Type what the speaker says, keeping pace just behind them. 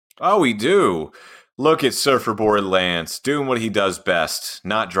Oh, we do. Look at Surferboard Lance doing what he does best,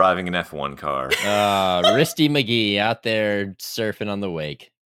 not driving an F1 car. Risty McGee out there surfing on the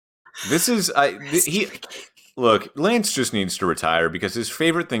wake. Look, Lance just needs to retire because his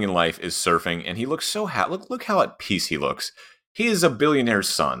favorite thing in life is surfing, and he looks so happy. Look how at peace he looks. He is a billionaire's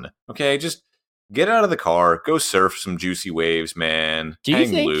son. Okay, just get out of the car, go surf some juicy waves, man.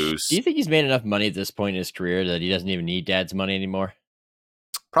 Hang loose. Do you think he's made enough money at this point in his career that he doesn't even need dad's money anymore?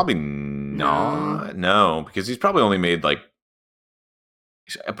 Probably not. No, because he's probably only made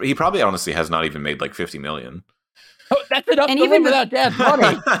he probably honestly has not even made like 50 million. Oh, that's enough to live without dad's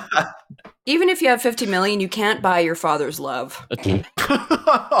money. Even if you have 50 million, you can't buy your father's love.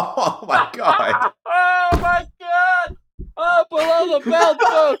 Oh my god. Oh my god. Oh, below the belt,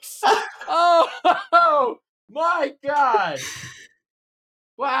 folks. Oh my god.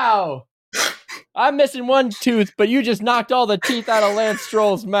 Wow. I'm missing one tooth, but you just knocked all the teeth out of Lance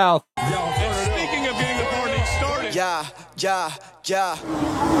Stroll's mouth. And speaking of getting the party started. Yeah.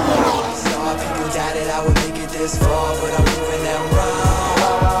 Saw people doubted I would make it this far, but I'm proving them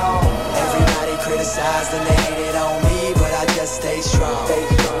wrong. Everybody criticized and they hated on me, but I just stay strong.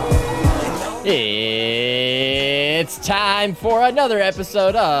 It's time for another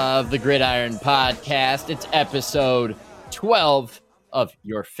episode of the Gridiron Podcast. It's episode 12 of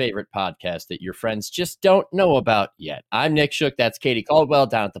your favorite podcast that your friends just don't know about yet. I'm Nick Shook. That's Katie Caldwell.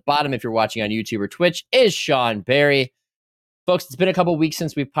 Down at the bottom, if you're watching on YouTube or Twitch, is Sean Barie. Folks, it's been a couple weeks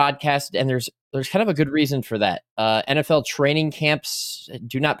since we've podcasted, and there's kind of a good reason for that. NFL training camps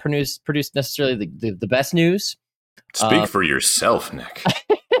do not produce necessarily the best news. Speak for yourself, Nick.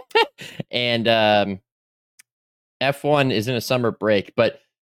 And F1 is in a summer break, but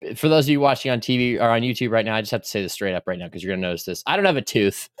for those of you watching on TV or on YouTube right now, I just have to say this straight up right now because you're going to notice this. I don't have a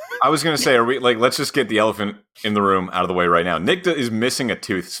tooth. I was going to say, let's just get the elephant in the room out of the way right now. Nick is missing a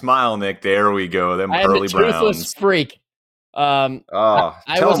tooth. Smile, Nick. There we go. Them pearly browns. I am a toothless freak. Tell him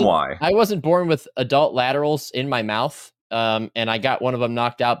why. I wasn't born with adult laterals in my mouth, and I got one of them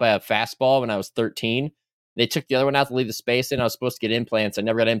knocked out by a fastball when I was 13. They took the other one out to leave the space in. I was supposed to get implants. I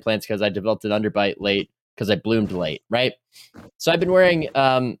never got implants because I developed an underbite late because I bloomed late, right? So I've been wearing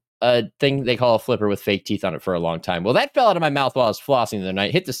a thing they call a flipper with fake teeth on it for a long time. Well, that fell out of my mouth while I was flossing the other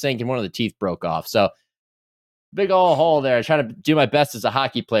night, hit the sink, and one of the teeth broke off. So big old hole there. I try to do my best as a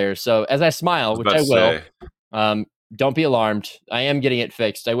hockey player. So as I smile, which I will, don't be alarmed. I am getting it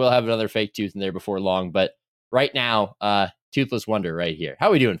fixed. I will have another fake tooth in there before long. But right now, toothless wonder right here. How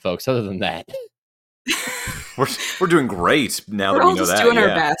are we doing, folks, other than that? We're doing great now that we know that. We're all just doing our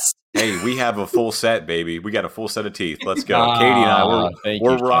best. Hey, we have a full set, baby. We got a full set of teeth. Let's go. Katie and I,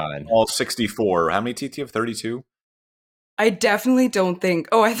 we're rocking all 64. How many teeth do you have? 32? I definitely don't think...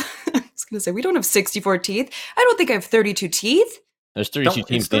 I was going to say, we don't have 64 teeth. I don't think I have 32 teeth. There's 32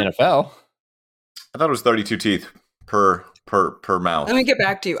 teams in the NFL. I thought it was 32 teeth per mouth. Let me get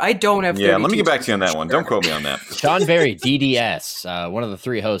back to you. I don't have 32 Yeah, let me get back to you on that one. Don't quote me on that. Sean Barie, DDS, one of the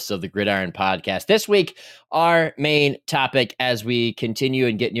three hosts of the Gridiron Podcast. This week, our main topic as we continue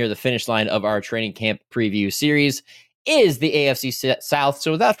and get near the finish line of our training camp preview series is the AFC South.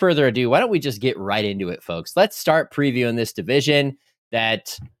 So without further ado, why don't we just get right into it, folks? Let's start previewing this division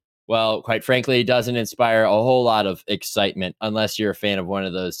that, well, quite frankly, doesn't inspire a whole lot of excitement unless you're a fan of one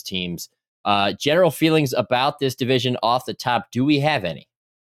of those teams. General feelings about this division off the top. Do we have any?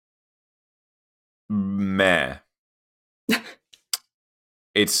 Meh.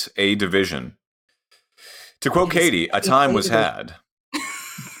 It's a division. To quote Katie, a time was had.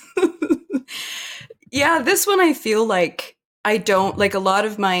 Yeah, this one I feel like I don't, like a lot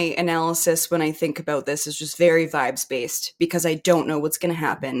of my analysis when I think about this is just very vibes based because I don't know what's going to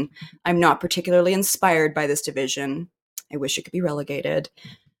happen. I'm not particularly inspired by this division. I wish it could be relegated.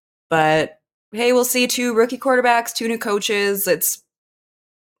 But hey, we'll see 2 rookie quarterbacks, 2 new coaches.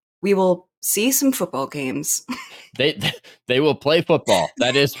 We will see some football games. They will play football.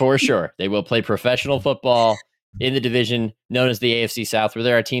 That is for sure. They will play professional football in the division known as the AFC South, where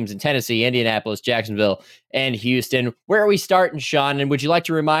there are teams in Tennessee, Indianapolis, Jacksonville, and Houston. Where are we starting, Sean? And would you like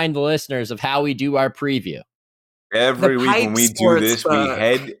to remind the listeners of how we do our preview? Every week when we do this, we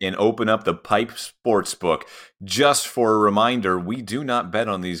head and open up the Pipe Sportsbook. Just for a reminder, we do not bet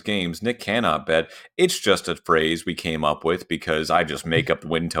on these games. Nick cannot bet. It's just a phrase we came up with because I just make up the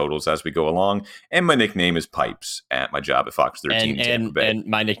win totals as we go along. And my nickname is Pipes at my job at Fox 13 Tampa Bay. And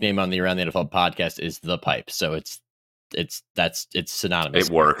my nickname on the Around the NFL podcast is The Pipe. So it's synonymous.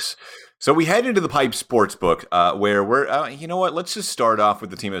 It works. So we head into the Pipe Sportsbook, where we're, you know what? Let's just start off with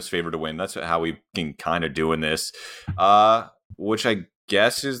the team that's favored to win. That's how we've been kind of doing this, which I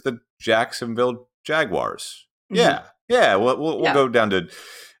guess is the Jacksonville Jaguars. Mm-hmm. Yeah, we'll go down to.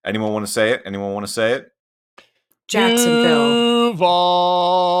 Anyone want to say it? Jacksonville.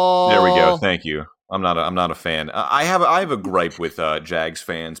 Duval. There we go. Thank you. I'm not a fan. I have a gripe with Jags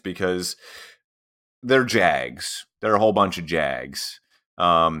fans because they're Jags. They're a whole bunch of Jags.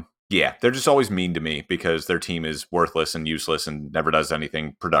 Yeah, they're just always mean to me because their team is worthless and useless and never does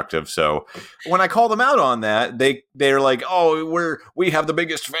anything productive. So when I call them out on that, they're like, "Oh, we have the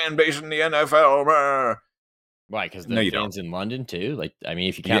biggest fan base in the NFL." Why? Because the fans in London too. Like, I mean,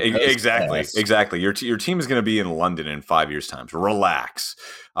 if you count exactly. Your team is going to be in London in 5 years' time. So relax.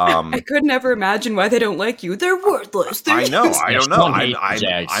 I could never imagine why they don't like you. They're worthless. I know. I don't know.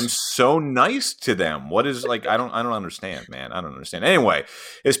 I'm so nice to them. What is like? I don't understand, man. I don't understand. Anyway,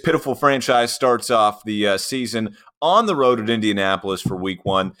 this pitiful franchise starts off the season on the road at Indianapolis for Week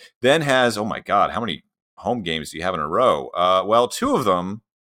 1. Then has, oh my God, how many home games do you have in a row? Well, 2 of them.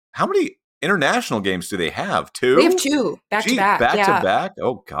 How many international games do they have? 2? They have 2 back to back. Back to back?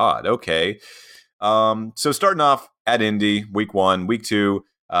 Oh, God. Okay. So starting off at Indy, Week 1. Week 2,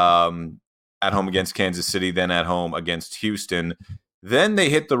 at home against Kansas City, then at home against Houston. Then they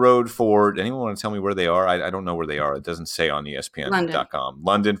hit the road for, anyone want to tell me where they are? I don't know where they are. It doesn't say on ESPN.com.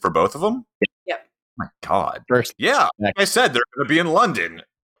 London for both of them? Yep. Oh my God. First, yeah. Like I said, they're going to be in London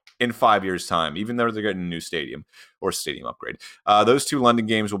in 5 years' time, even though they're getting a new stadium or stadium upgrade. Those 2 London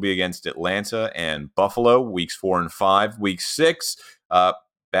games will be against Atlanta and Buffalo, weeks 4 and 5. Week 6,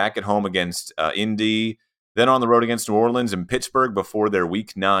 back at home against Indy, then on the road against New Orleans and Pittsburgh before their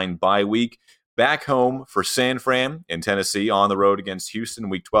Week 9 bye week. Back home for San Fran in Tennessee, on the road against Houston,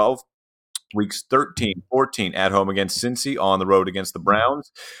 Week 12. Weeks 13, 14 at home against Cincy, on the road against the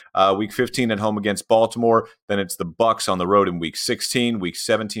Browns. Week 15 at home against Baltimore. Then it's the Bucs on the road in Week 16. Week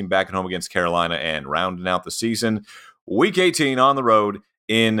 17 back at home against Carolina and rounding out the season. Week 18 on the road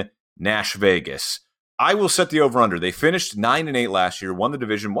in Nash Vegas. I will set the over-under. They finished 9-8 last year, won the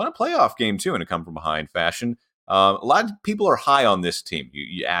division, won a playoff game too in a come-from-behind fashion. A lot of people are high on this team.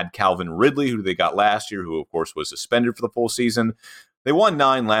 You add Calvin Ridley, who they got last year, who, of course, was suspended for the full season. They won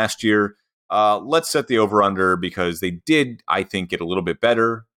 9 last year. Let's set the over-under because they did, I think, get a little bit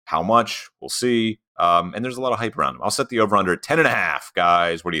better. How much? We'll see. And there's a lot of hype around them. I'll set the over-under at 10.5,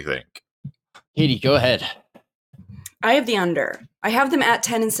 guys. What do you think? Katie, go ahead. I have the under. I have them at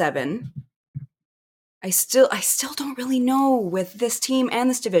 10-7. I still don't really know with this team and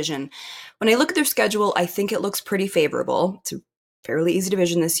this division. When I look at their schedule, I think it looks pretty favorable. It's a fairly easy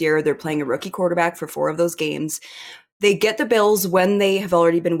division this year. They're playing a rookie quarterback for 4 of those games. They get the Bills when they have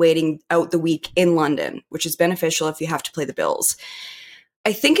already been waiting out the week in London, which is beneficial if you have to play the Bills.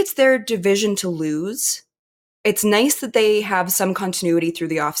 I think it's their division to lose. It's nice that they have some continuity through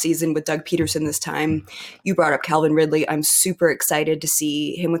the offseason with Doug Peterson this time. You brought up Calvin Ridley. I'm super excited to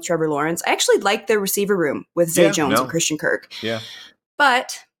see him with Trevor Lawrence. I actually like their receiver room with Zay Jones and Christian Kirk. Yeah.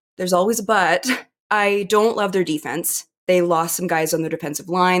 But there's always a but. I don't love their defense. They lost some guys on their defensive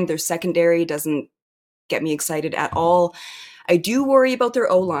line. Their secondary doesn't get me excited at all. I do worry about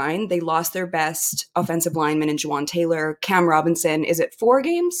their O-line. They lost their best offensive lineman in Juwan Taylor. Cam Robinson, is it 4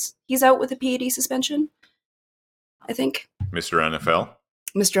 games? He's out with a PED suspension, I think. Mr.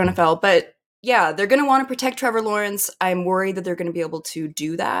 NFL. But yeah, they're going to want to protect Trevor Lawrence. I'm worried that they're going to be able to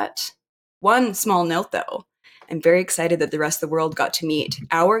do that. One small note, though. I'm very excited that the rest of the world got to meet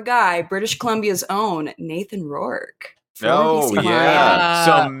our guy, British Columbia's own Nathan Rourke. Oh, yeah.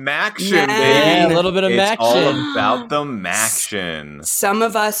 Some Maction, baby. Yeah, a little bit of Maction. It's all about the Maction. Some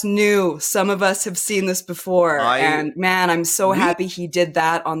of us knew. Some of us have seen this before. And man, I'm so happy he did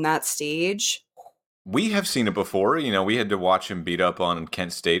that on that stage. We have seen it before. You know, we had to watch him beat up on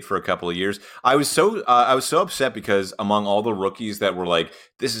Kent State for a couple of years. I was so upset because among all the rookies that were like,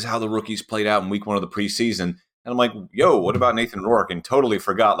 this is how the rookies played out in week 1 of the preseason. And I'm like, yo, what about Nathan Rourke? And totally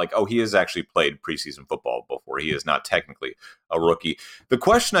forgot, like, oh, he has actually played preseason football before. He is not technically a rookie. The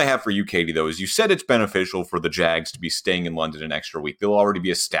question I have for you, Katie, though, is you said it's beneficial for the Jags to be staying in London an extra week. They'll already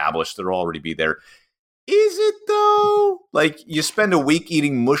be established. They'll already be there. Is it, though? Like, you spend a week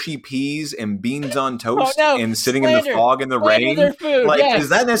eating mushy peas and beans on toast and sitting in the fog and the rain? Is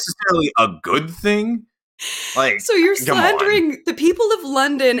that necessarily a good thing? Like, so you're slandering the people of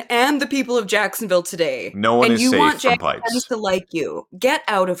London and the people of Jacksonville today. No one is safe from pipes. And you want Jags to like you. Get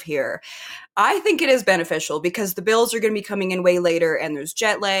out of here. I think it is beneficial because the Bills are going to be coming in way later and there's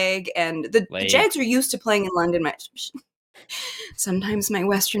jet lag and the Jags are used to playing in London. Sometimes my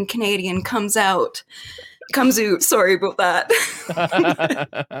Western Canadian comes out. Sorry about that.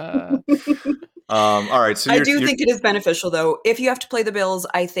 All right. So I do think it is beneficial, though. If you have to play the Bills,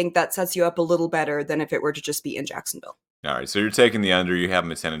 I think that sets you up a little better than if it were to just be in Jacksonville. All right. So you're taking the under. You have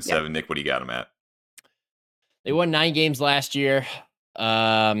them at 10-7. Yep. Nick, what do you got them at? They won 9 games last year.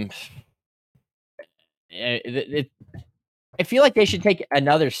 I feel like they should take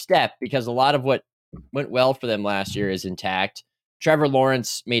another step because a lot of what went well for them last year is intact. Trevor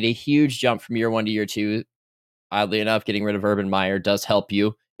Lawrence made a huge jump from year 1 to year 2. Oddly enough, getting rid of Urban Meyer does help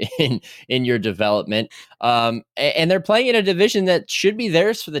you in your development. And they're playing in a division that should be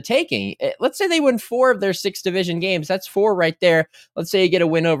theirs for the taking. Let's say they win 4 of their 6 division games. That's 4 right there. Let's say you get a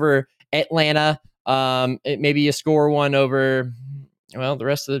win over Atlanta. Maybe you score one over, well, the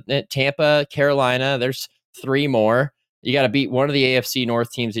rest of Tampa, Carolina. There's 3 more. You got to beat one of the AFC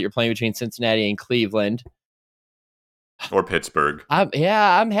North teams that you're playing between Cincinnati and Cleveland. Or Pittsburgh.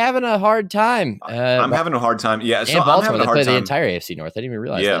 I'm having a hard time. I'm having a hard time. Yeah, so and Baltimore, I'm having a hard they play time. the entire AFC North. I didn't even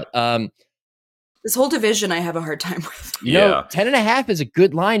realize that. This whole division I have a hard time with. You know, 10.5 is a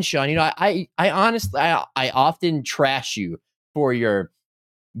good line, Sean. You know, I honestly, I often trash you for your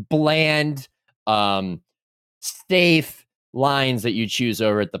bland, safe lines that you choose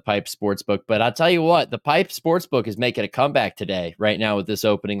over at the Pipe Sportsbook. But I'll tell you what, the Pipe Sportsbook is making a comeback today, right now with this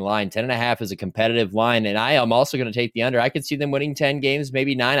opening line. 10.5 is a competitive line, and I am also going to take the under. I could see them winning 10 games,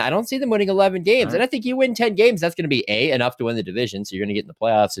 maybe 9. I don't see them winning 11 games. Right. And I think you win 10 games, that's going to be A, enough to win the division, so you're going to get in the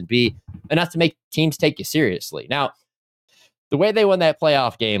playoffs, and B, enough to make teams take you seriously. Now, the way they won that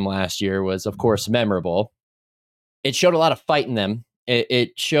playoff game last year was, of course, memorable. It showed a lot of fight in them.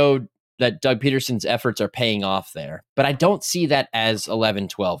 It showed that Doug Peterson's efforts are paying off there. But I don't see that as 11,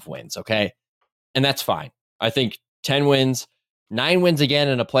 12 wins, okay? And that's fine. I think 10 wins, 9 wins again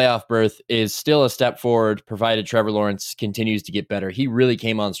in a playoff berth is still a step forward, provided Trevor Lawrence continues to get better. He really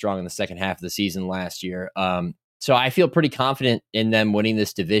came on strong in the second half of the season last year. So I feel pretty confident in them winning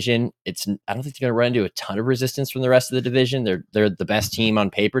this division. I don't think they're going to run into a ton of resistance from the rest of the division. They're the best team on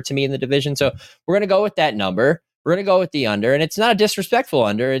paper to me in the division. So we're going to go with that number. We're going to go with the under, and it's not a disrespectful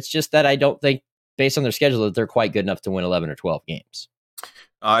under. It's just that I don't think, based on their schedule, that they're quite good enough to win 11 or 12 games.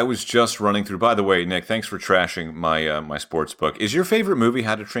 I was just running through. By the way, Nick, thanks for trashing my sports book. Is your favorite movie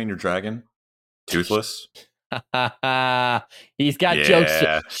How to Train Your Dragon? Toothless? He's got jokes.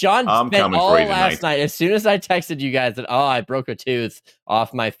 Sean spent all last night. As soon as I texted you guys that, I broke a tooth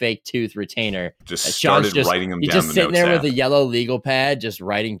off my fake tooth retainer. Started writing them down. He's just sitting there with a yellow legal pad, just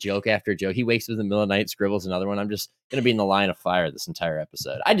writing joke after joke. He wakes up in the middle of the night, scribbles another one. I'm just going to be in the line of fire this entire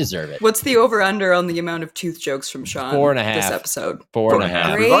episode. I deserve it. What's the over-under on the amount of tooth jokes from Sean 4.5 this episode?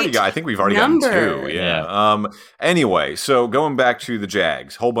 4.5. I think we've already gotten 2. Yeah. Anyway, so going back to the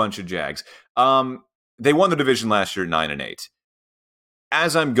Jags, whole bunch of Jags. They won the division last year 9-8.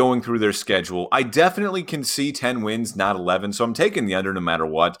 As I'm going through their schedule, I definitely can see 10 wins, not 11. So I'm taking the under no matter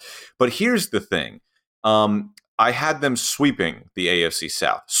what. But here's the thing. I had them sweeping the AFC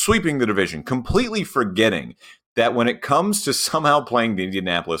South, sweeping the division, completely forgetting that when it comes to somehow playing the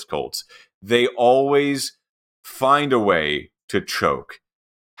Indianapolis Colts, they always find a way to choke.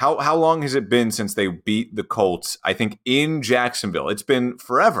 How long has it been since they beat the Colts, I think, in Jacksonville? It's been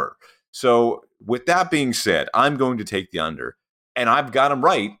forever. So with that being said, I'm going to take the under. And I've got them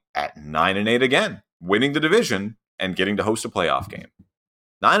right at 9-8 again, winning the division and getting to host a playoff game.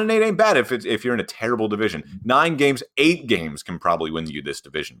 9-8 ain't bad if you're in a terrible division. 9 games, 8 games can probably win you this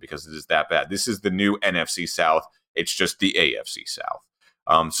division because it is that bad. This is the new NFC South. It's just the AFC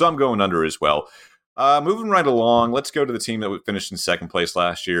South. So I'm going under as well. Moving right along, let's go to the team that finished in second place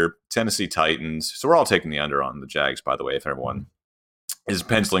last year, Tennessee Titans. So we're all taking the under on the Jags, by the way, if everyone is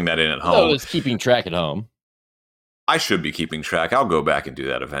penciling that in at home. Oh, it's keeping track at home. I should be keeping track. I'll go back and do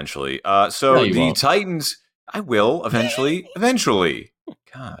that eventually. The Titans, I will eventually.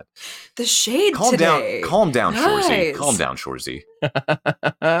 God. The shade Calm today. Calm down, Guys. Shorzy. Calm down, Shorzy.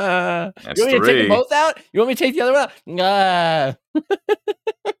 That's you want me to take them both out? You want me to take the other one out?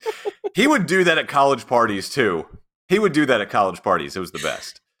 He would do that at college parties, too. It was the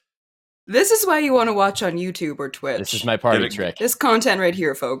best. This is why you want to watch on YouTube or Twitch. This is my party trick. This content right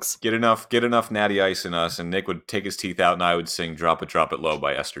here, folks. Get enough natty ice in us, and Nick would take his teeth out, and I would sing "Drop It Low"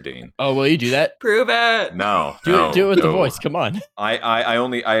 by Esther Dean. Oh, will you do that? Prove it. No, do it with the voice. Come on. I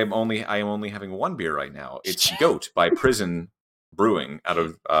am only having one beer right now. It's Goat by Prison Brewing out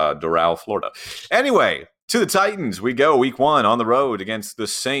of Doral, Florida. Anyway, to the Titans we go. Week 1 on the road against the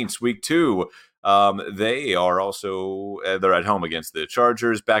Saints. Week 2. They are also they're at home against the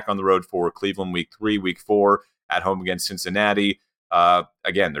Chargers, back on the road for Cleveland. Week 3, week 4 at home against Cincinnati.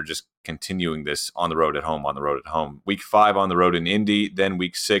 Again, they're just continuing this on the road at home. Week 5 on the road in Indy, then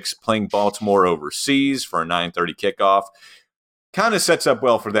week 6 playing Baltimore overseas for a 9:30 kickoff. Kind of sets up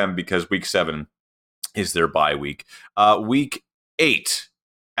well for them because week 7 is their bye week. Week 8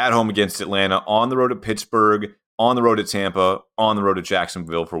 at home against Atlanta, on the road at Pittsburgh, on the road at Tampa, on the road at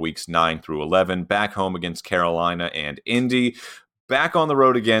Jacksonville for weeks 9 through 11, back home against Carolina and Indy, back on the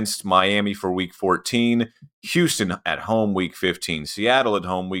road against Miami for week 14, Houston at home week 15, Seattle at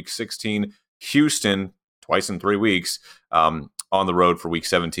home week 16, Houston twice in 3 weeks on the road for week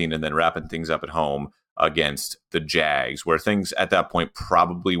 17, and then wrapping things up at home against the Jags, where things at that point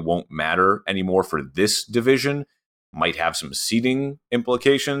probably won't matter anymore for this division. Might have some seeding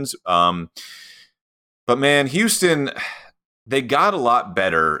implications. But man, Houston, they got a lot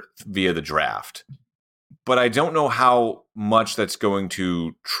better via the draft. But I don't know how much that's going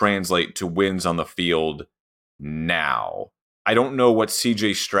to translate to wins on the field now. I don't know what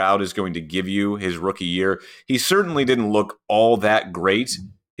CJ Stroud is going to give you his rookie year. He certainly didn't look all that great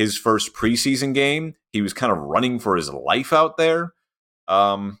his first preseason game. He was kind of running for his life out there.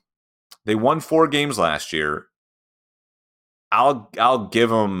 They won 4 games last year. I'll give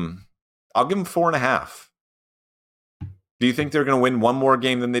them 4.5. Do you think they're going to win one more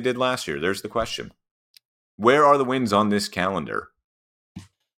game than they did last year? There's the question. Where are the wins on this calendar?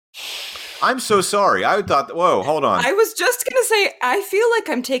 I'm so sorry. I thought, whoa, hold on. I was just going to say, I feel like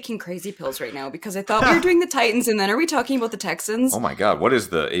I'm taking crazy pills right now because I thought we were doing the Titans, and then are we talking about the Texans? Oh my God, what is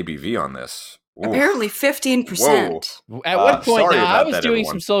the ABV on this? Ooh. Apparently 15%. Whoa. At what point now, I was doing everyone.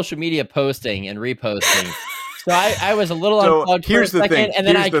 some social media posting and reposting. So I was a little unplugged for a second, and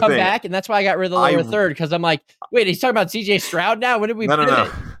then I come back, and that's why I got rid of the lower third, because I'm like, wait, he's talking about CJ Stroud now? When did we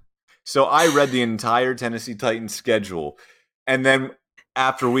No. So I read the entire Tennessee Titans schedule, and then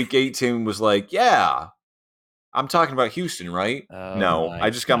after week 18 was like, yeah, I'm talking about Houston, right? Oh no, I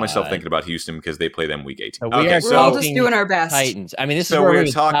just got myself thinking about Houston because they play them week 18. So we're all just doing our best. Titans. I mean, this is so where we're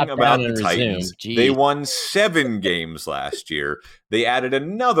we talking about the resume. Titans. Jeez. They won 7 games last year. They added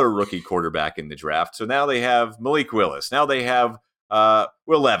another rookie quarterback in the draft. So now they have Malik Willis. Now they have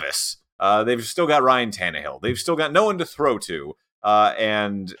Will Levis. They've still got Ryan Tannehill. They've still got no one to throw to.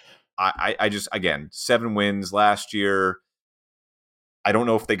 And I just, again, 7 wins last year. I don't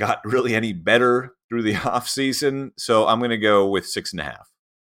know if they got really any better through the offseason, so I'm going to go with 6.5. All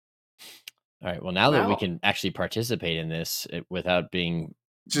right. Well, now that we can actually participate in this without being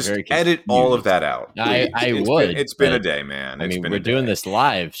just very edit all of that out. I would. It's been a day, man. We're doing this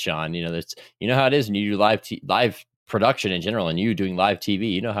live, Sean. You know how it is when you do live production in general, and you doing live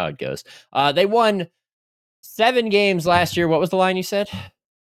TV. You know how it goes. They won 7 games last year. What was the line you said?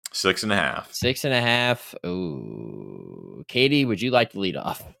 6.5. 6.5. Ooh, Katie, would you like to lead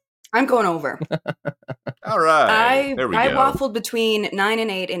off? I'm going over. All right. There we go. I waffled between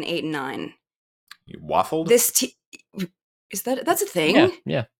 9-8 and 8-9. You waffled? That's a thing?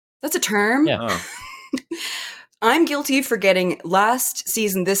 Yeah. That's a term? Yeah. Oh. I'm guilty of forgetting last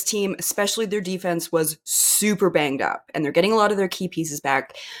season, this team, especially their defense, was super banged up, and they're getting a lot of their key pieces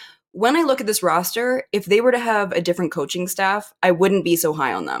back. When I look at this roster, if they were to have a different coaching staff, I wouldn't be so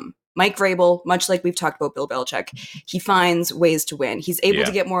high on them. Mike Vrabel, much like we've talked about Bill Belichick, he finds ways to win. He's able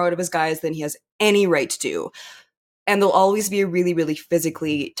to get more out of his guys than he has any right to do. And they'll always be a really, really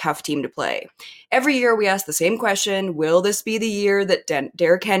physically tough team to play. Every year we ask the same question, will this be the year that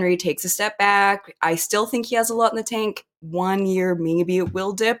Derrick Henry takes a step back? I still think he has a lot in the tank. One year, maybe it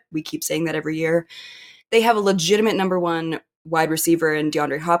will dip. We keep saying that every year. They have a legitimate number 1 wide receiver in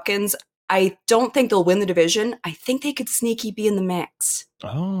DeAndre Hopkins. I don't think they'll win the division. I think they could sneaky be in the mix.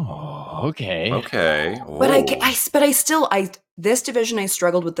 Oh, okay. Okay. But this division I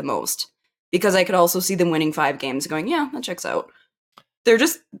struggled with the most because I could also see them winning 5 games going, yeah, that checks out.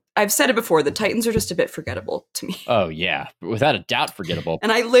 I've said it before, the Titans are just a bit forgettable to me. Oh, yeah. Without a doubt, forgettable.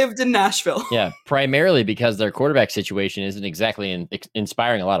 And I lived in Nashville. Yeah, primarily because their quarterback situation isn't exactly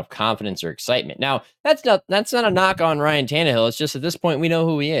inspiring a lot of confidence or excitement. Now, that's not a knock on Ryan Tannehill. It's just at this point, we know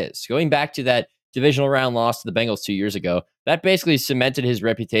who he is. Going back to that divisional round loss to the Bengals 2 years ago, that basically cemented his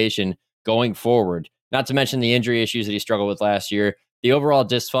reputation going forward. Not to mention the injury issues that he struggled with last year. The overall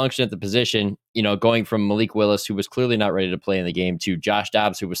dysfunction at the position, going from Malik Willis, who was clearly not ready to play in the game, to Josh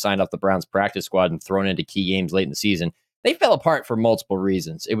Dobbs, who was signed off the Browns practice squad and thrown into key games late in the season. They fell apart for multiple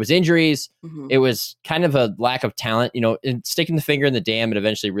reasons. It was injuries. Mm-hmm. It was kind of a lack of talent, and sticking the finger in the dam and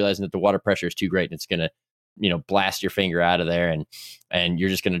eventually realizing that the water pressure is too great and it's going to, blast your finger out of there and you're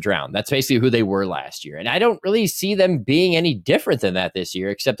just going to drown. That's basically who they were last year. And I don't really see them being any different than that this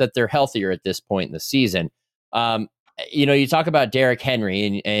year, except that they're healthier at this point in the season. You talk about Derrick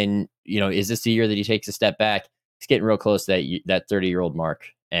Henry and is this the year that he takes a step back? He's getting real close to that 30-year-old mark.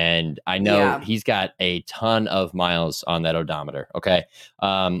 And I know he's got a ton of miles on that odometer. Okay.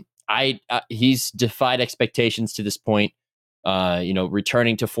 He's defied expectations to this point,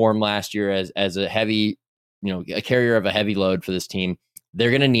 returning to form last year as a heavy, a carrier of a heavy load for this team. they're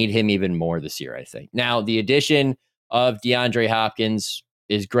going to need him even more this year, I think. Now, the addition of DeAndre Hopkins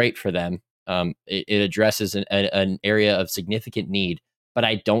is great for them. It addresses an area of significant need, but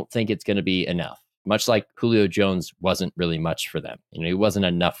I don't think it's going to be enough. Much like Julio Jones wasn't really much for them. He wasn't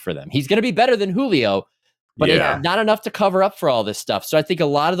enough for them. He's going to be better than Julio, but it's not enough to cover up for all this stuff. So I think a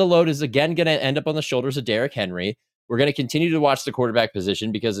lot of the load is, again, going to end up on the shoulders of Derrick Henry. We're going to continue to watch the quarterback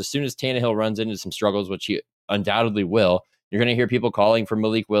position because as soon as Tannehill runs into some struggles, which he undoubtedly will, you're going to hear people calling for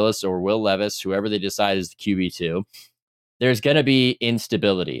Malik Willis or Will Levis, whoever they decide is the QB2. There's going to be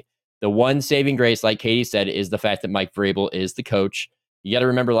instability. The one saving grace, like Katie said, is the fact that Mike Vrabel is the coach. You got to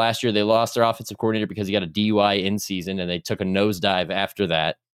remember last year they lost their offensive coordinator because he got a DUI in season, and they took a nosedive after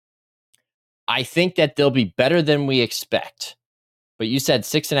that. I think that they'll be better than we expect. But you said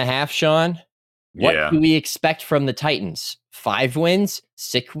 6.5, Sean. What do we expect from the Titans? 5 wins?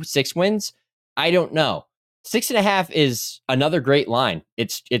 6 wins? I don't know. 6.5 is another great line.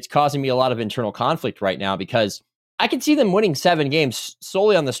 It's causing me a lot of internal conflict right now because I can see them winning 7 games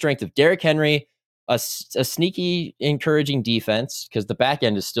solely on the strength of Derrick Henry, a sneaky, encouraging defense because the back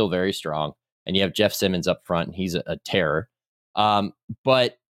end is still very strong, and you have Jeff Simmons up front, and he's a terror.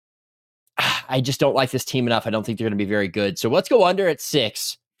 But I just don't like this team enough. I don't think they're going to be very good. So let's go under at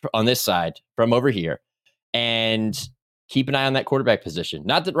 6 on this side from over here and keep an eye on that quarterback position.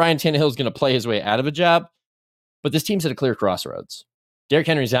 Not that Ryan Tannehill is going to play his way out of a job, but this team's at a clear crossroads. Derrick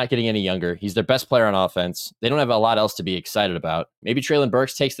Henry's not getting any younger. He's their best player on offense. They don't have a lot else to be excited about. Maybe Treylon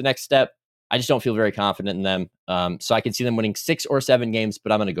Burks takes the next step. I just don't feel very confident in them. So I can see them winning 6 or 7 games,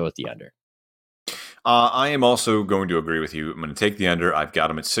 but I'm going to go with the under. I am also going to agree with you. I'm going to take the under. I've got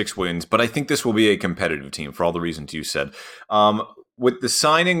them at 6 wins, but I think this will be a competitive team for all the reasons you said. With the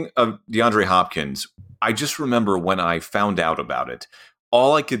signing of DeAndre Hopkins, I just remember when I found out about it,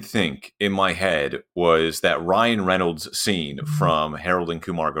 all I could think in my head was that Ryan Reynolds scene from Harold and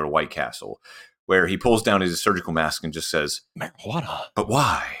Kumar Go to White Castle, where he pulls down his surgical mask and just says, "Marijuana." But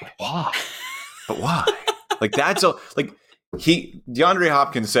why? Why? But why? Like that's like DeAndre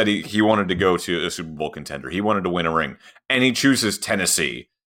Hopkins said he wanted to go to a Super Bowl contender. He wanted to win a ring, and he chooses Tennessee.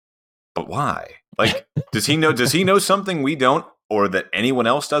 But why? Like, does he know something we don't? Or that anyone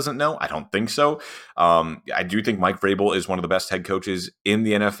else doesn't know? I don't think so. I do think Mike Vrabel is one of the best head coaches in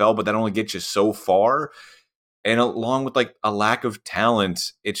the NFL, but that only gets you so far. And along with like a lack of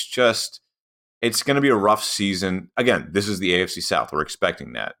talent, it's going to be a rough season. Again, this is the AFC South. We're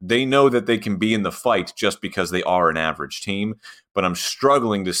expecting that. They know that they can be in the fight just because they are an average team, but I'm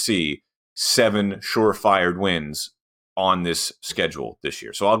struggling to see 7 surefire wins on this schedule this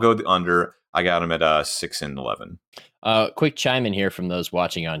year. So I'll go under. I got them at 6-11. Quick chime in here from those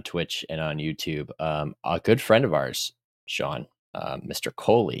watching on Twitch and on YouTube. A good friend of ours, Sean, Mr.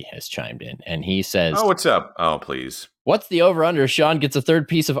 Coley, has chimed in, and he says, "Oh, what's up? Oh, please. What's the over/under? Sean gets a 3rd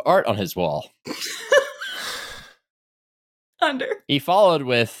piece of art on his wall." Under. He followed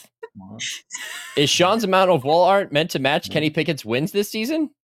with, "Is Sean's amount of wall art meant to match Kenny Pickett's wins this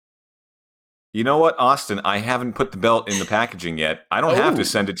season?" You know what, Austin? I haven't put the belt in the packaging yet. I don't have to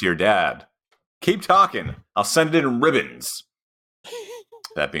send it to your dad. Keep talking. I'll send it in ribbons.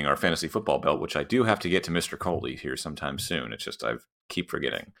 That being our fantasy football belt, which I do have to get to Mr. Coley here sometime soon. It's just I keep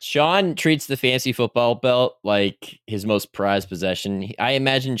forgetting. Sean treats the fantasy football belt like his most prized possession. I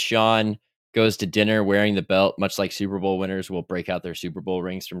imagine Sean goes to dinner wearing the belt, much like Super Bowl winners will break out their Super Bowl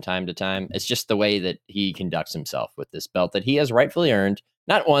rings from time to time. It's just the way that he conducts himself with this belt that he has rightfully earned,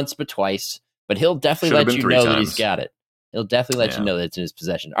 not once, but twice. But he'll definitely let you know that he's got it. He'll definitely let you know that it's in his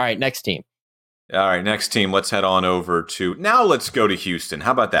possession. All right, next team. All right, next team. Let's head on over to... Now let's go to Houston.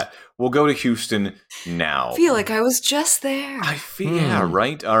 How about that? We'll go to Houston now. I feel like I was just there. Yeah,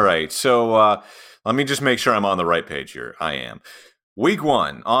 right? All right. So let me just make sure I'm on the right page here. I am. Week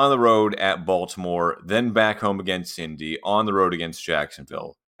 1, on the road at Baltimore, then back home against Indy, on the road against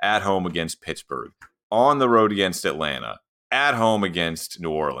Jacksonville, at home against Pittsburgh, on the road against Atlanta, at home against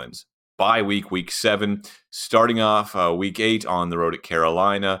New Orleans. Bye week 7, starting off week 8 on the road at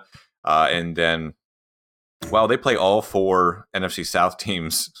Carolina. And then, well, they play all 4 NFC South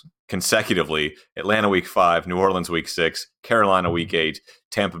teams consecutively. Atlanta week 5, New Orleans week 6, Carolina week 8,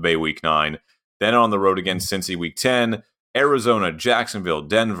 Tampa Bay week 9. Then on the road against Cincy week 10, Arizona, Jacksonville,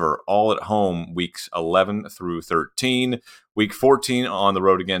 Denver, all at home weeks 11 through 13. Week 14 on the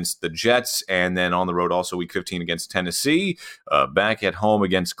road against the Jets, and then on the road also week 15 against Tennessee. Back at home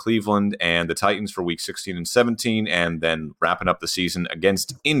against Cleveland and the Titans for week 16 and 17, and then wrapping up the season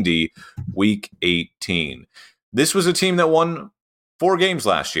against Indy week 18. This was a team that won 4 games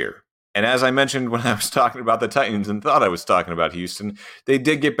last year. And as I mentioned when I was talking about the Titans and thought I was talking about Houston, they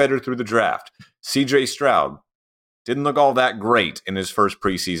did get better through the draft. C.J. Stroud, Didn't look all that great in his first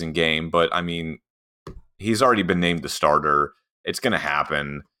preseason game, but I mean, he's already been named the starter. It's going to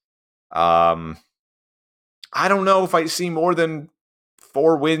happen. I don't know if I see more than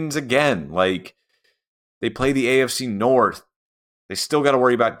 4 wins again. Like, they play the AFC North. They still got to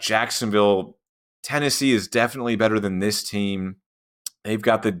worry about Jacksonville. Tennessee is definitely better than this team. They've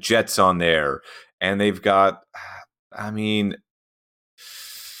got the Jets on there, and they've got, I mean,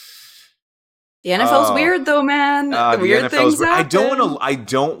 the NFL's weird though, man. The weird things happen. I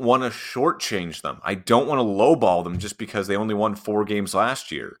don't want to shortchange them. I don't want to lowball them just because they only won 4 games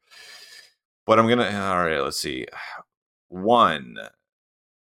last year. But all right, let's see. 1.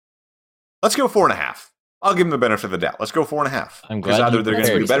 Let's go 4.5. I'll give them the benefit of the doubt. Let's go 4.5. Because either they're going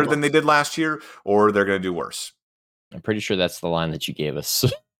to do better than they did last year, or they're going to do worse. I'm pretty sure that's the line that you gave us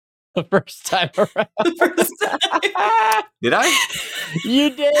the first time around. Did I? You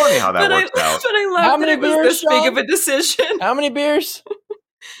did. Funny how that worked out. But I love that it was this big of a decision. How many beers?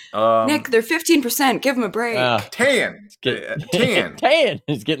 Nick, they're 15%. Give them a break. Tan. Tan.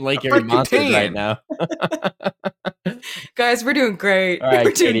 He's getting Lake Erie Monsters right now. Guys, we're doing great. Right,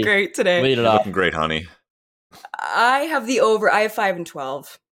 we're doing great today. Lead it off. Looking great, honey. I have the over. I have 5 and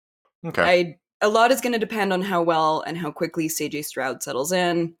 12. Okay. A lot is going to depend on how well and how quickly CJ Stroud settles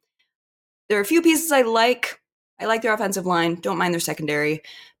in. There are a few pieces I like. I like their offensive line. Don't mind their secondary.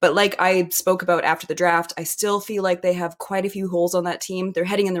 But like I spoke about after the draft, I still feel like they have quite a few holes on that team. They're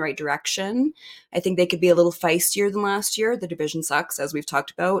heading in the right direction. I think they could be a little feistier than last year. The division sucks, as we've talked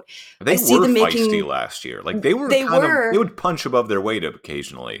about. They were feisty last year. Like they would punch above their weight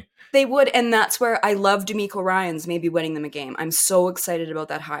occasionally. They would, and that's where I love DeMeco Ryans maybe winning them a game. I'm so excited about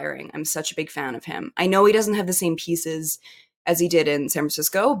that hiring. I'm such a big fan of him. I know he doesn't have the same pieces as he did in San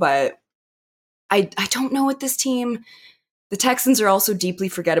Francisco, but I don't know with this team. The Texans are also deeply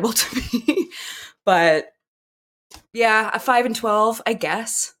forgettable to me. But yeah, a 5 and 12, I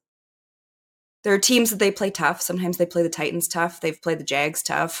guess. There are teams that they play tough. Sometimes they play the Titans tough. They've played the Jags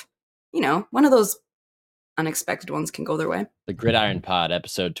tough. You know, one of those unexpected ones can go their way. The Gridiron Pod,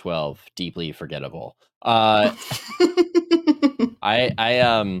 episode 12, deeply forgettable. I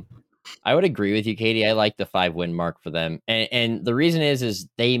would agree with you, Katie. I like the 5-win mark for them, and the reason is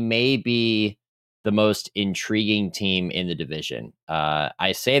they may be the most intriguing team in the division.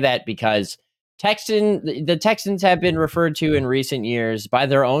 I say that because the Texans have been referred to in recent years by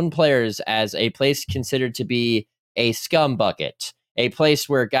their own players as a place considered to be a scum bucket, a place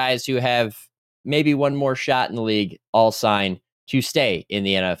where guys who have maybe one more shot in the league all sign to stay in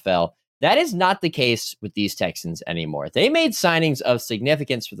the NFL. That is not the case with these Texans anymore. They made signings of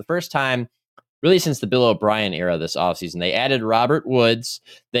significance for the first time really since the Bill O'Brien era this offseason. They added Robert Woods.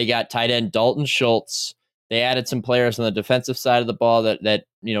 They got tight end Dalton Schultz. They added some players on the defensive side of the ball that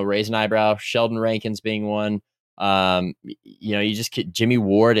raise an eyebrow. Sheldon Rankins being one. You just get Jimmy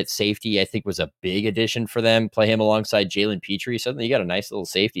Ward at safety, I think was a big addition for them. Play him alongside Jalen Petrie. Suddenly you got a nice little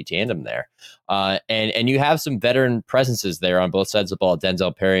safety tandem there. And you have some veteran presences there on both sides of the ball.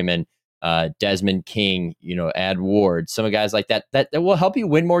 Denzel Perryman, Desmond King, add Ward, some of guys like that will help you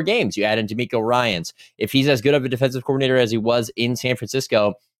win more games. You add in DeMeco Ryans. If he's as good of a defensive coordinator as he was in San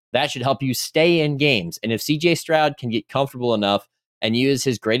Francisco, that should help you stay in games. And if CJ Stroud can get comfortable enough and use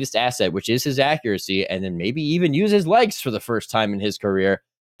his greatest asset, which is his accuracy, and then maybe even use his legs for the first time in his career,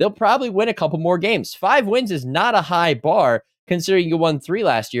 they'll probably win a couple more games. 5 wins is not a high bar, considering you won 3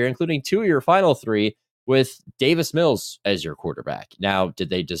 last year, including 2 of your final 3 with Davis Mills as your quarterback. Now, did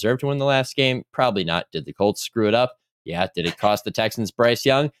they deserve to win the last game? Probably not. Did the Colts screw it up? Yeah. Did it cost the Texans Bryce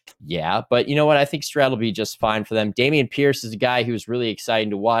Young? Yeah. But you know what? I think Stroud will be just fine for them. Dameon Pierce is a guy who's really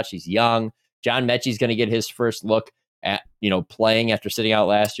exciting to watch. He's young. John Mechie's going to get his first look at playing after sitting out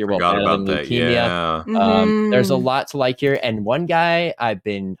last year while battling leukemia. Yeah. There's a lot to like here. And one guy I've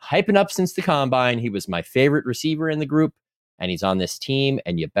been hyping up since the combine. He was my favorite receiver in the group, and he's on this team,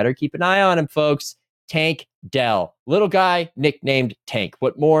 and you better keep an eye on him, folks. Tank Dell, little guy nicknamed Tank.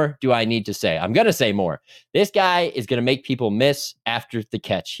 What more do I need to say? I'm going to say more. This guy is going to make people miss after the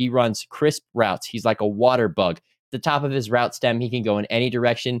catch. He runs crisp routes. He's like a water bug. At the top of his route stem, he can go in any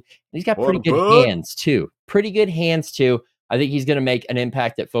direction. And he's got pretty good hands too. I think he's going to make an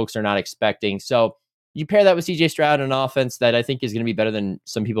impact that folks are not expecting. So you pair that with CJ Stroud, an offense that I think is going to be better than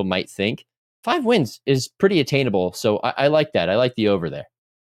some people might think. 5 wins is pretty attainable. So I like that. I like the over there.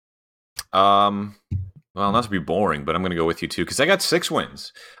 Well, not to be boring, but I'm going to go with you too, because I got 6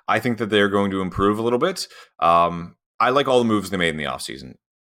 wins. I think that they're going to improve a little bit. I like all the moves they made in the offseason.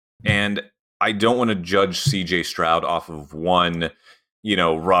 And I don't want to judge CJ Stroud off of one,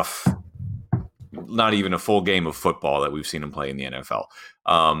 rough, not even a full game of football that we've seen him play in the NFL.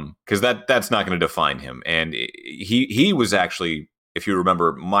 because that's not going to define him. And he was actually, if you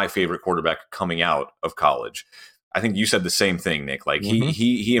remember, my favorite quarterback coming out of college. I think you said the same thing, Nick. Like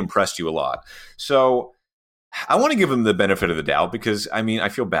he impressed you a lot. So I want to give him the benefit of the doubt because I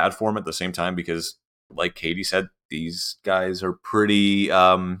feel bad for him at the same time because, like Katie said, these guys are pretty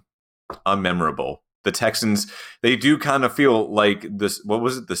unmemorable. The Texans, they do kind of feel like this. What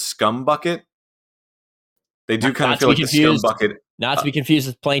was it? The scum bucket. They do kind of feel like the scum bucket. Not to be confused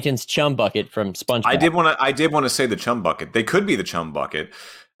with Plankton's chum bucket from SpongeBob. I did want to say the chum bucket. They could be the chum bucket.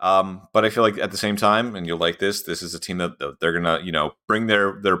 But I feel like at the same time, and you'll like this is a team that they're going to, bring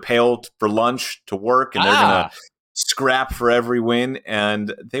their pail for lunch to work, and they're going to scrap for every win.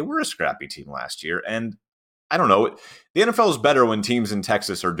 And they were a scrappy team last year. And I don't know, the NFL is better when teams in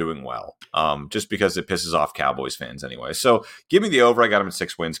Texas are doing well, just because it pisses off Cowboys fans anyway. So give me the over. I got them at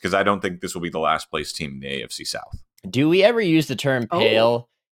 6 wins because I don't think this will be the last place team in the AFC South. Do we ever use the term pail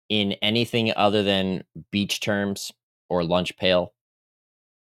in anything other than beach terms or lunch pail?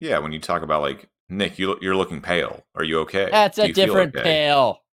 Yeah, when you talk about, like, Nick, you're looking pale. Are you okay? That's a different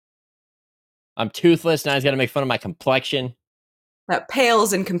pail. I'm toothless, and I was going to make fun of my complexion. That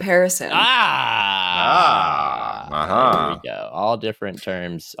pales in comparison. There we go. All different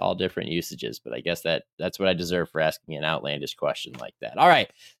terms, all different usages, but I guess that's what I deserve for asking an outlandish question like that. All right,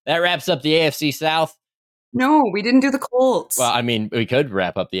 that wraps up the AFC South. No, we didn't do the Colts. Well, we could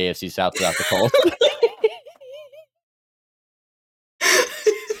wrap up the AFC South without the Colts.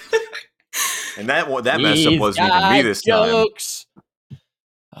 And that mess up wasn't even me this jokes. Time.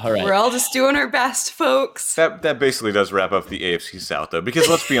 All right. We're all just doing our best, folks. That basically does wrap up the AFC South, though, because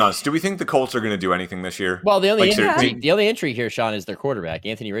let's be honest, do we think the Colts are going to do anything this year? Well, the only entry here, Sean, is their quarterback,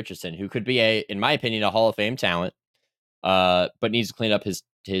 Anthony Richardson, who could be in my opinion, a Hall of Fame talent, but needs to clean up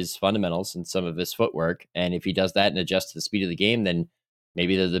his fundamentals and some of his footwork. And if he does that and adjusts to the speed of the game, then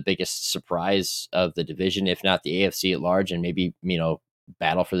maybe they're the biggest surprise of the division, if not the AFC at large, and maybe,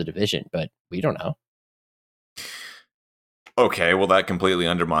 battle for the division, but we don't know. Okay, well, that completely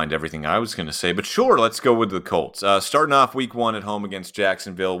undermined everything I was going to say, but sure, let's go with the Colts. Starting off week 1 at home against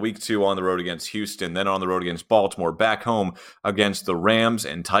Jacksonville, week 2 on the road against Houston, then on the road against Baltimore, back home against the Rams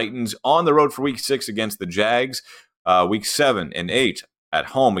and Titans, on the road for week 6 against the Jags, week 7 and 8 at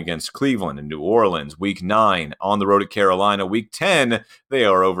home against Cleveland and New Orleans, week 9 on the road at Carolina, week 10, they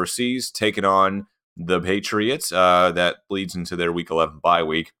are overseas, taking on the Patriots. That bleeds into their week 11 bye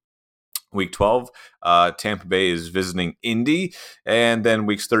week. Week 12, Tampa Bay is visiting Indy, and then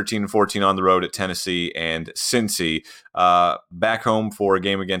weeks 13 and 14 on the road at Tennessee and Cincy. Back home for a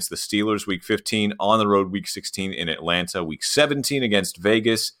game against the Steelers, week 15 on the road, week 16 in Atlanta, week 17 against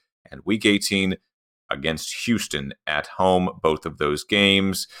Vegas, and week 18 against Houston at home, both of those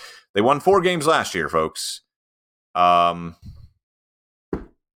games. They won 4 games last year, folks. What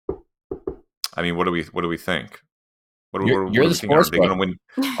do we think? You're the sports book.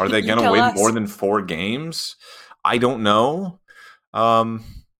 Are they going to win more than 4 games? I don't know.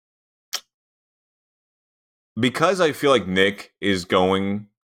 Because I feel like Nick,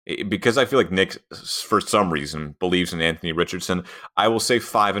 for some reason, believes in Anthony Richardson, I will say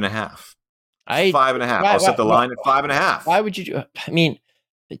 5.5. 5.5. I'll set the line at 5.5. Why would you?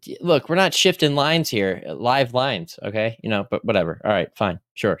 Look, we're not shifting lines here, live lines, okay? But whatever. All right, fine,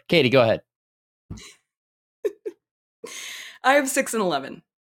 sure. Katie, go ahead. I have 6 and 11.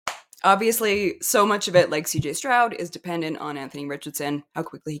 Obviously, so much of it, like CJ Stroud, is dependent on Anthony Richardson, how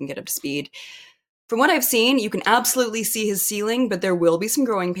quickly he can get up to speed. From what I've seen, you can absolutely see his ceiling, but there will be some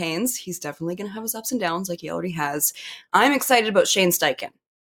growing pains. He's definitely going to have his ups and downs like he already has. I'm excited about Shane Steichen.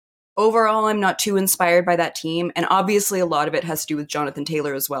 Overall, I'm not too inspired by that team, and obviously a lot of it has to do with Jonathan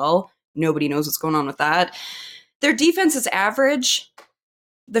Taylor as well. Nobody knows what's going on with that. Their defense is average.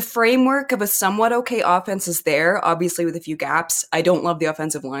 The framework of a somewhat okay offense is there, obviously with a few gaps. I don't love the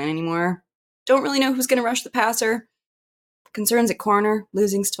offensive line anymore. Don't really know who's going to rush the passer. Concerns at corner,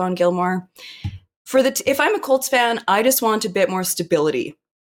 losing Stephon Gilmore. If I'm a Colts fan, I just want a bit more stability.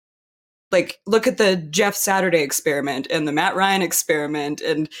 Like, look at the Jeff Saturday experiment and the Matt Ryan experiment,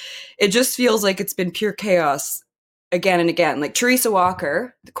 and it just feels like it's been pure chaos again and again. Like Teresa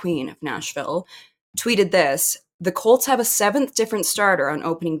Walker, the queen of Nashville, tweeted this: the Colts have a 7th different starter on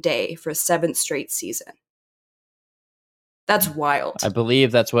opening day for a 7th straight season. That's wild. I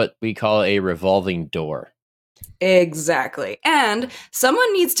believe that's what we call a revolving door. Exactly. And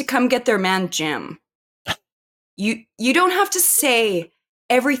someone needs to come get their man Jim. You don't have to say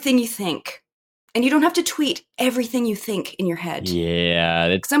everything you think. And you don't have to tweet everything you think in your head.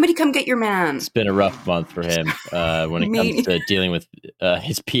 Yeah. Somebody come get your man. It's been a rough month for him when it comes to dealing with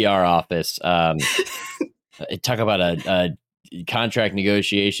his PR office. Talk about contract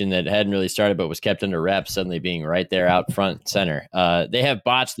negotiation that hadn't really started but was kept under wraps suddenly being right there out front center. They have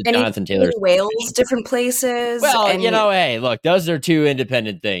botched the Jonathan Taylor Wales, different places. Well, hey, look, those are two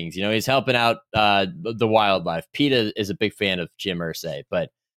independent things. He's helping out the wildlife. PETA is a big fan of Jim Irsay, but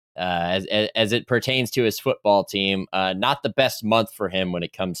as it pertains to his football team, not the best month for him when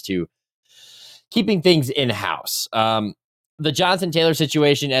it comes to keeping things in-house. The Jonathan Taylor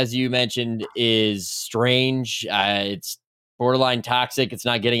situation, as you mentioned, is strange. It's borderline toxic. It's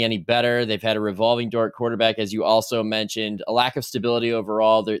not getting any better. They've had a revolving door at quarterback, as you also mentioned, a lack of stability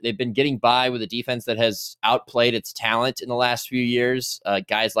overall. They've been getting by with a defense that has outplayed its talent in the last few years.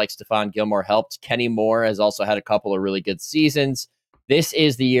 Guys like Stephon Gilmore helped. Kenny Moore has also had a couple of really good seasons. This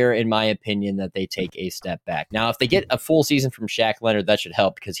is the year, in my opinion, that they take a step back. Now, if they get a full season from Shaq Leonard, that should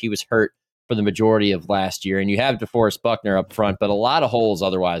help because he was hurt for the majority of last year. And you have DeForest Buckner up front, but a lot of holes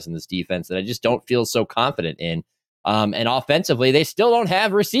otherwise in this defense that I just don't feel so confident in. And offensively, they still don't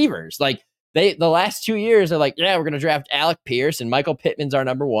have receivers. Like the last 2 years, they're like, yeah, we're going to draft Alec Pierce and Michael Pittman's our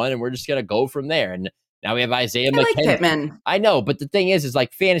number one, and we're just going to go from there. And now we have Isaiah McKenzie. Like Pittman. I know, but the thing is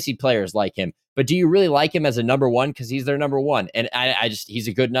like fantasy players like him. But do you really like him as a number one? Because he's their number one, and he's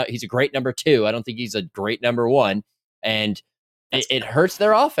a great number two. I don't think he's a great number one, and it hurts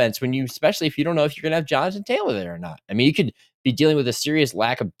their offense especially if you don't know if you're going to have Jonathan Taylor there or not. I mean, you could be dealing with a serious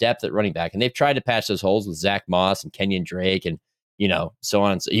lack of depth at running back, and they've tried to patch those holes with Zach Moss and Kenyon Drake and, so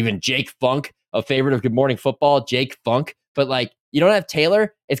on. So even Jake Funk, a favorite of Good Morning Football, Jake Funk. But like, you don't have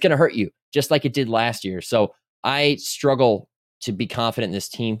Taylor, it's going to hurt you just like it did last year. So I struggle to be confident in this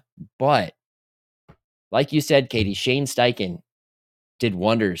team. But like you said, Katie, Shane Steichen did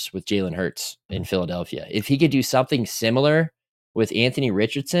wonders with Jalen Hurts in Philadelphia. If he could do something similar with Anthony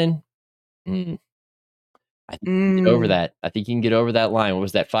Richardson, I think you can get over that. I think you can get over that line. What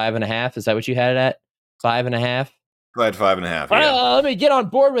was that, 5.5? Is that what you had it at? 5.5? I had 5.5. Well, let me get on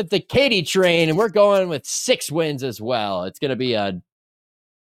board with the Katie train, and we're going with 6 wins as well. It's going to be a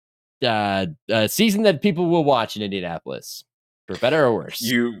season that people will watch in Indianapolis, for better or worse.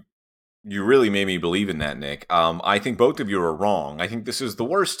 You really made me believe in that, Nick. I think both of you are wrong. I think this is the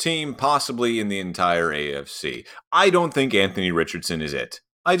worst team possibly in the entire AFC. I don't think Anthony Richardson is it.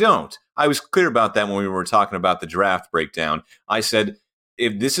 I don't. I was clear about that when we were talking about the draft breakdown. I said,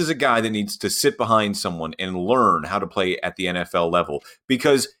 if this is a guy that needs to sit behind someone and learn how to play at the NFL level,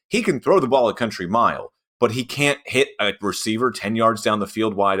 because he can throw the ball a country mile, but he can't hit a receiver 10 yards down the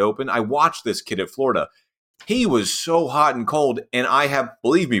field wide open. I watched this kid at Florida. He was so hot and cold, and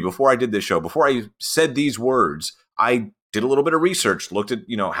believe me, before I did this show, before I said these words, I did a little bit of research, looked at,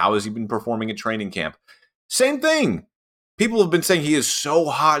 how has he been performing at training camp? Same thing. People have been saying he is so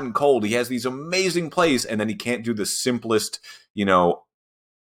hot and cold. He has these amazing plays, and then he can't do the simplest,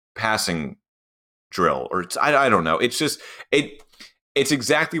 passing drill. Or I don't know. It's just, it's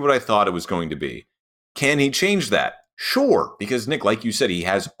exactly what I thought it was going to be. Can he change that? Sure, because Nick, like you said, he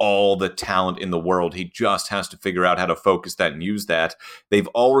has all the talent in the world. He just has to figure out how to focus that and use that. They've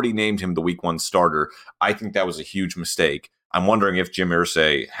already named him the Week 1 starter. I think that was a huge mistake. I'm wondering if Jim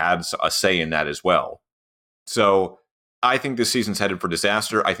Irsay had a say in that as well. So I think this season's headed for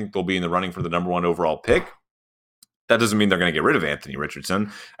disaster. I think they'll be in the running for the number 1 overall pick. That doesn't mean they're going to get rid of Anthony Richardson.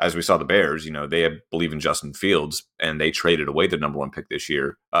 As we saw the Bears, they believe in Justin Fields, and they traded away the number 1 pick this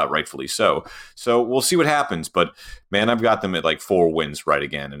year, rightfully so. So we'll see what happens. But, man, I've got them at like 4 wins right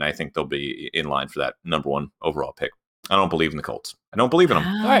again, and I think they'll be in line for that number 1 overall pick. I don't believe in the Colts. I don't believe in them.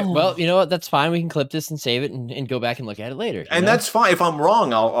 All right. Well, you know what? That's fine. We can clip this and save it and go back and look at it later. And that's fine. If I'm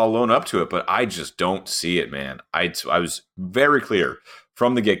wrong, I'll own up to it. But I just don't see it, man. I was very clear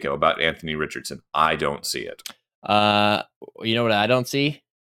from the get-go about Anthony Richardson. I don't see it. You know what I don't see?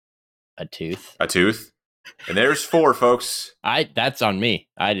 A tooth. A tooth? And there's 4, folks. That's on me.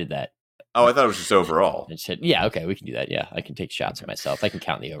 I did that. Oh, I thought it was just overall. Yeah, okay, we can do that. Yeah, I can take shots at myself. I can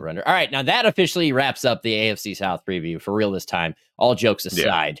count the over-under. All right, now that officially wraps up the AFC South preview for real this time, all jokes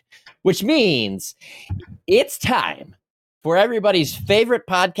aside, which means it's time for everybody's favorite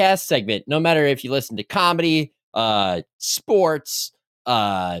podcast segment, no matter if you listen to comedy, sports,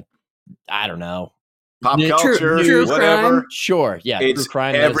 I don't know, pop culture, true whatever. Crime. Sure, yeah. It's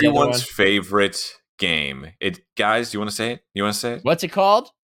crime, everyone's favorite game. Guys, do you want to say it? You want to say it? What's it called?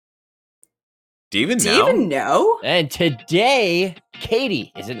 Do you even know? And today,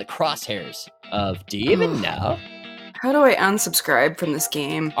 Katie is in the crosshairs of Do You Even Know? How do I unsubscribe from this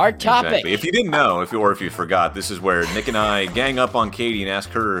game? Our topic. Exactly. If you didn't know, if you forgot, this is where Nick and I gang up on Katie and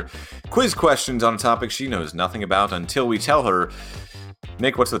ask her quiz questions on a topic she knows nothing about until we tell her.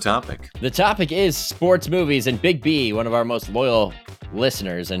 Nick, what's the topic? The topic is sports movies, and Big B, one of our most loyal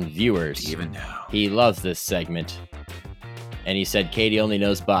listeners and viewers. Do you even know? He loves this segment. And he said Katie only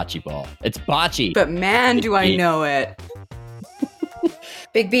knows bocce ball. It's bocce. But man, do I know it.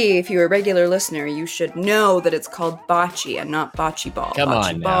 Big B, if you're a regular listener, you should know that it's called bocce and not bocce ball. Come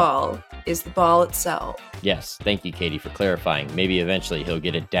bocce on ball is the ball itself. Yes, thank you, Katie, for clarifying. Maybe eventually he'll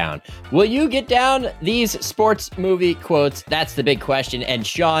get it down. Will you get down these sports movie quotes? That's the big question, and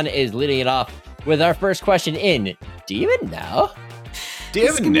Sean is leading it off with our first question in Do You Even Know?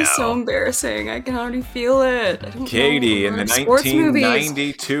 This is going to be so embarrassing. I can already feel it. Katie, in the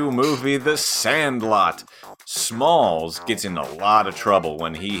 1992 movie The Sandlot, Smalls gets in a lot of trouble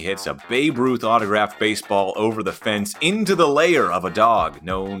when he hits a Babe Ruth autographed baseball over the fence into the lair of a dog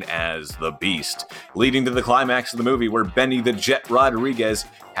known as the Beast, leading to the climax of the movie where Benny the Jet Rodriguez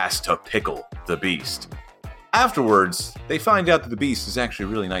has to pickle the Beast. Afterwards, they find out that the Beast is actually a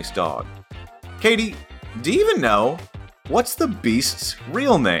really nice dog. Katie, do you even know what's the Beast's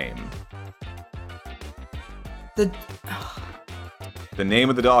real name? The name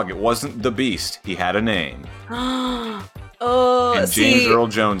of the dog. It wasn't the Beast. He had a name. And James Earl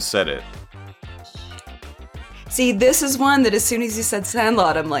Jones said it. See, this is one that as soon as you said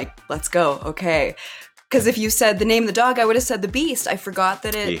Sandlot, I'm like, let's go. Okay. Because if you said the name of the dog, I would have said the Beast. I forgot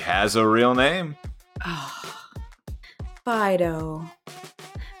that He has a real name. Fido.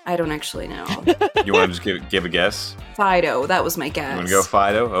 I don't actually know. You want to just give a guess? Fido. That was my guess. You want to go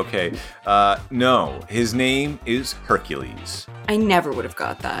Fido? Okay. No. His name is Hercules. I never would have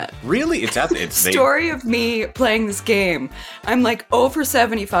got that. Really? It's story of me playing this game. I'm like 0 for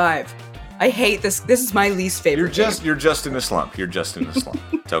 75. I hate this. This is my least favorite. You're just in a slump.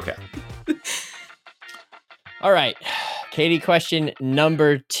 It's okay. All right. Katie, question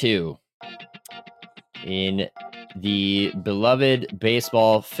number 2. In the beloved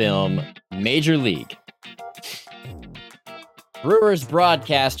baseball film Major League, Brewers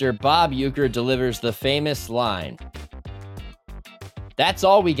broadcaster Bob Uecker delivers the famous line, "That's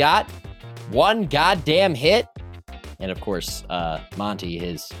all we got? One goddamn hit?" And of course, Monty,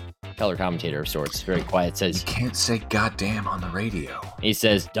 his color commentator of sorts, very quiet, says, "You can't say goddamn on the radio." He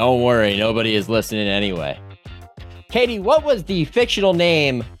says, "Don't worry, nobody is listening anyway." Katie, what was the fictional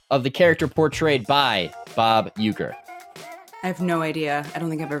name of the character portrayed by Bob Uecker? I have no idea. I don't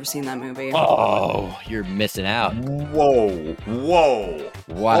think I've ever seen that movie. Oh, you're missing out. Whoa.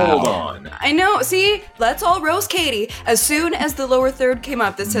 Wow. Hold on. I know. See, let's all roast Katie. As soon as the lower third came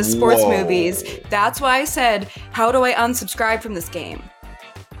up that says sports movies, that's why I said, how do I unsubscribe from this game?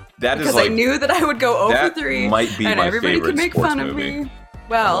 Because I knew that I would go 0 for 3. Might be and my everybody favorite could make sports fun movie of me.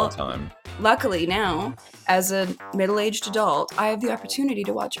 Well, of all time. Luckily now, as a middle-aged adult, I have the opportunity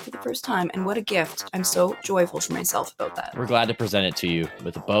to watch it for the first time, and what a gift. I'm so joyful for myself about that. We're glad to present it to you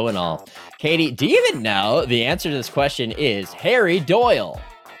with a bow and all. Katie, do you even know the answer to this question is Harry Doyle?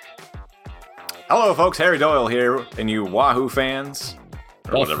 Hello, folks. Harry Doyle here, and you Wahoo fans.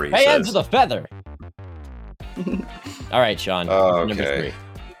 Or whatever he fans says. of the feather. All right, Sean. Okay. Number 3.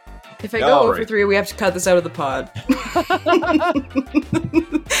 If I go 0 for 3, we have to cut this out of the pod.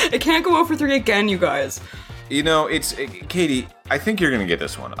 I can't go 0 for 3 again, you guys. You know, Katie, I think you're going to get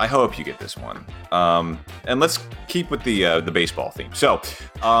this one. I hope you get this one. And let's keep with the baseball theme. So,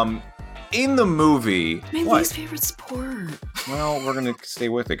 in the movie... My least favorite sport. Well, we're going to stay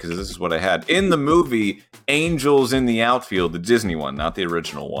with it because this is what I had. In the movie Angels in the Outfield, the Disney one, not the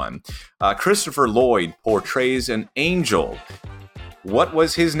original one, Christopher Lloyd portrays an angel. What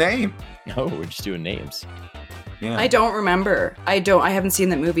was his name? Oh, we're just doing names. Yeah. I don't remember. I haven't seen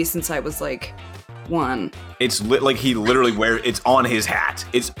that movie since I was like 1. It's like he literally it's on his hat.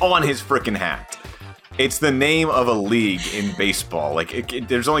 It's on his freaking hat. It's the name of a league in baseball. Like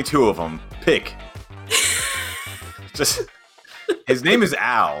there's only 2 of them. Pick. Just his name is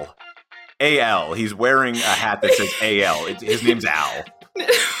Al. A-L. He's wearing a hat that says A-L. His name's Al.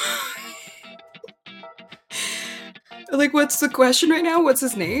 Like, what's the question right now? What's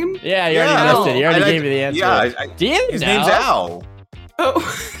his name? Yeah, you already missed it. He already gave me the answer. Yeah, his name's Al.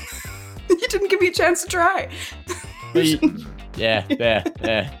 Oh, you didn't give me a chance to try.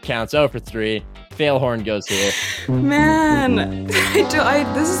 Yeah. Counts 0 for 3. Failhorn goes here. Man,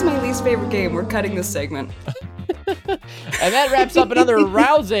 this is my least favorite game. We're cutting this segment. And that wraps up another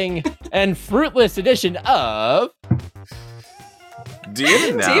rousing and fruitless edition of... Do you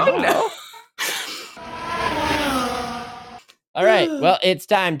even know? All right, well, it's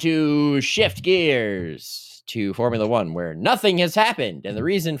time to shift gears to Formula One, where nothing has happened. And the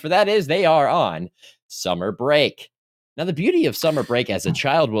reason for that is they are on summer break. Now, the beauty of summer break, as a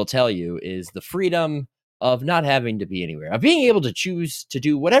child will tell you, is the freedom of not having to be anywhere, of being able to choose to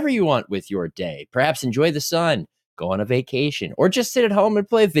do whatever you want with your day. Perhaps enjoy the sun, go on a vacation, or just sit at home and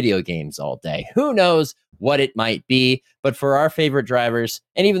play video games all day. Who knows what it might be? But for our favorite drivers,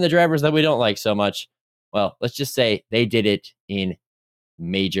 and even the drivers that we don't like so much, well, let's just say they did it in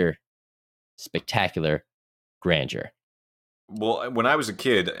major, spectacular grandeur. Well, when I was a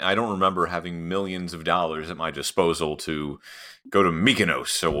kid, I don't remember having millions of dollars at my disposal to go to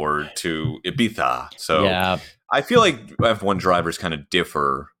Mykonos or to Ibiza. So Yeah. I feel like F1 drivers kind of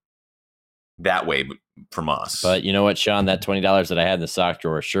differ that way from us. But you know what, Sean? That $20 that I had in the sock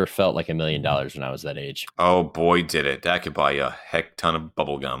drawer sure felt like $1 million when I was that age. Oh, boy, did it. That could buy you a heck ton of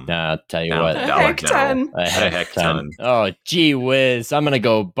bubble gum. Nah, I'll tell you Now what. the A Dollar heck General. ton. A heck ton. Oh, gee whiz. I'm going to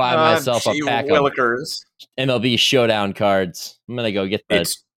go buy myself a pack of Willikers. MLB Showdown cards. I'm going to go get the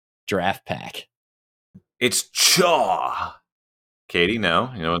It's draft pack. Chaw. Katie,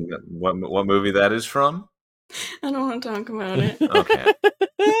 no. You know what movie that is from? I don't want to talk about it. Okay.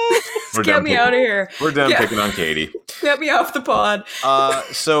 Get me out of here. We're done picking on Katie. Get me off the pod.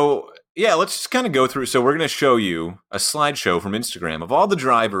 So, yeah, let's just kind of go through. So we're going to show you a slideshow from Instagram of all the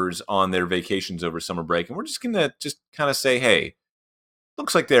drivers on their vacations over summer break. And we're just going to just kind of say, hey,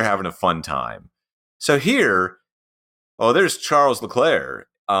 looks like they're having a fun time. So here, there's Charles Leclerc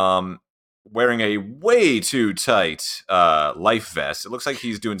wearing a way too tight life vest. It looks like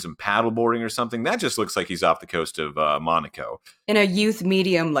he's doing some paddle boarding or something. That just looks like he's off the coast of Monaco. In a youth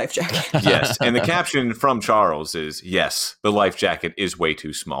medium life jacket. Yes, and the caption from Charles is, yes, the life jacket is way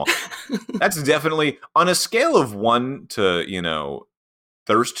too small. That's definitely, on a scale of 1 to,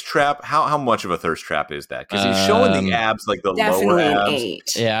 thirst trap, how much of a thirst trap is that? Because he's showing the abs, like the lower Definitely an abs. 8.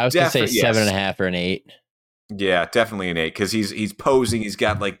 Yeah, I was going to say 7.5 or an 8. Yeah, definitely an 8, because he's posing. He's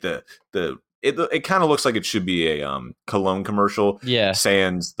got like it kind of looks like it should be a cologne commercial. Yeah,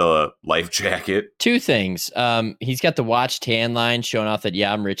 sans the life jacket. 2 things. He's got the watch tan line showing off that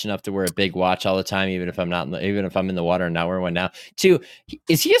I'm rich enough to wear a big watch all the time, even if I'm in the water and not wearing one now. 2,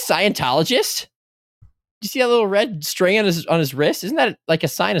 is he a Scientologist? Do you see that little red string on his wrist? Isn't that like a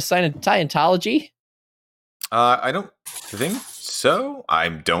sign of Scientology? I don't think so. I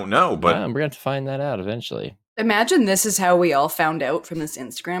don't know, but we're going to have to find that out eventually. Imagine this is how we all found out from this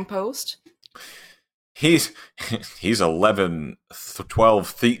Instagram post. He's 11,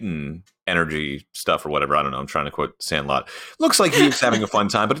 12 thetan energy stuff or whatever. I don't know. I'm trying to quote Sandlot. Looks like he's having a fun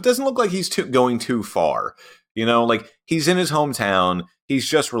time, but it doesn't look like he's going too far. Like he's in his hometown. He's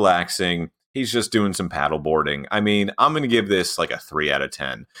just relaxing. He's just doing some paddle boarding. I mean, I'm going to give this like a 3 out of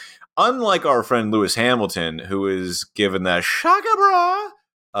 10. Unlike our friend Lewis Hamilton, who is given that shaka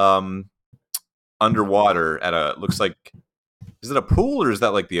bra underwater at looks like, is it a pool or is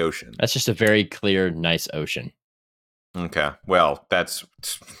that like the ocean? That's just a very clear, nice ocean. Okay. Well, that's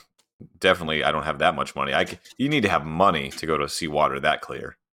definitely, I don't have that much money. You need to have money to go to see water that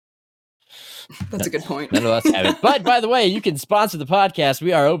clear. That's a good point. None of us have it. But by the way, you can sponsor the podcast.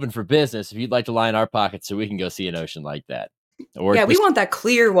 We are open for business if you'd like to line our pockets so we can go see an ocean like that. Or we want that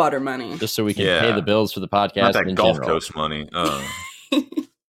clear water money. Just so we can pay the bills for the podcast. Not that in Gulf general. Coast money.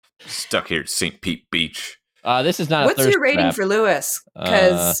 Stuck here at St. Pete Beach. This is not. What's your rating for Lewis?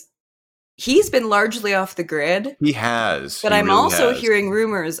 Because he's been largely off the grid. He has. But I'm also hearing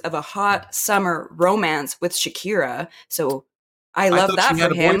rumors of a hot summer romance with Shakira. So I love that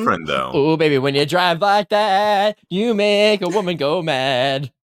for him. Had a boyfriend, though. Oh, baby, when you drive like that, you make a woman go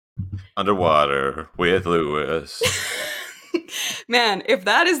mad. Underwater with Lewis. Man, if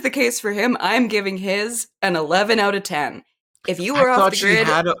that is the case for him, I'm giving his an 11 out of 10. If you were off the grid,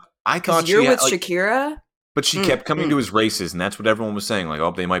 I thought you're with Shakira. But she kept coming to his races, and that's what everyone was saying. Like,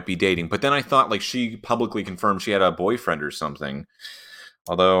 oh, they might be dating. But then I thought, like, she publicly confirmed she had a boyfriend or something.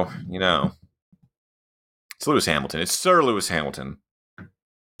 Although, it's Lewis Hamilton. It's Sir Lewis Hamilton.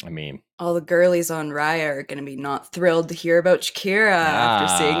 I mean, all the girlies on Raya are going to be not thrilled to hear about Shakira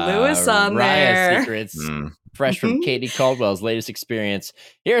after seeing Lewis on Raya there. Secrets, fresh from Katie Caldwell's latest experience.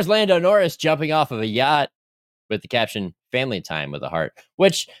 Here's Lando Norris jumping off of a yacht with the caption, "Family time with a heart,"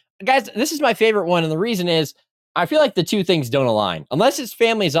 which, guys, this is my favorite one. And the reason is I feel like the 2 things don't align. Unless his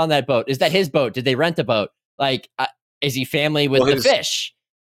family's on that boat. Is that his boat? Did they rent a boat? Like, is he family with the fish?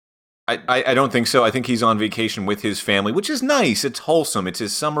 I don't think so. I think he's on vacation with his family, which is nice. It's wholesome. It's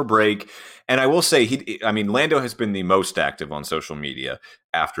his summer break. And I will say, Lando has been the most active on social media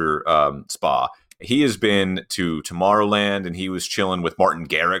after Spa. He has been to Tomorrowland, and he was chilling with Martin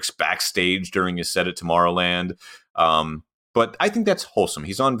Garrix backstage during his set at Tomorrowland. But I think that's wholesome.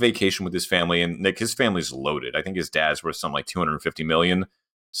 He's on vacation with his family, and Nick, his family's loaded. I think his dad's worth something like $250 million.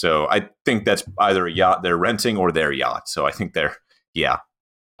 So I think that's either a yacht they're renting or their yacht. So I think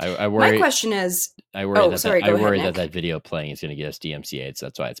I worry. My question is, I worry sorry, I worry ahead, that video playing is going to get us DMCA'd, so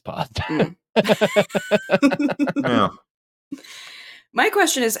that's why it's paused. Yeah. My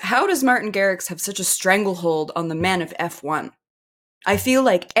question is, how does Martin Garrix have such a stranglehold on the men of F1? I feel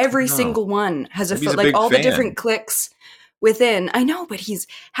like every single one has Maybe he's a like big all fan. the different cliques within. I know, but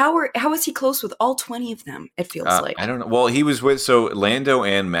how is he close with all 20 of them? It feels like. I don't know. Well, he was so Lando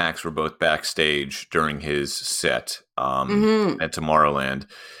and Max were both backstage during his set at Tomorrowland.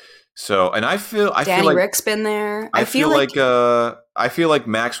 So, and I feel like Rick's been there. I feel like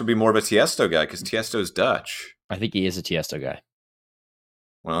Max would be more of a Tiesto guy because Tiesto's Dutch. I think he is a Tiesto guy.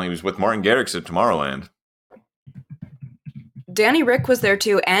 Well, he was with Martin Garrix at Tomorrowland. Danny Rick was there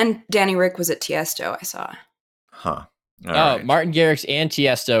too, and Danny Rick was at Tiesto, I saw. Huh. Right. Martin Garrix and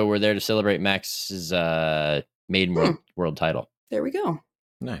Tiesto were there to celebrate Max's maiden world title. There we go.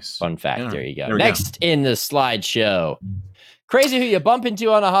 Nice. Fun fact. There you go. There Next in the slideshow. Crazy who you bump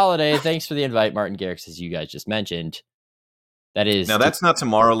into on a holiday. Thanks for the invite, Martin Garrix, as you guys just mentioned. That is now that's not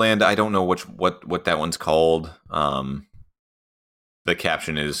Tomorrowland. I don't know what that one's called. The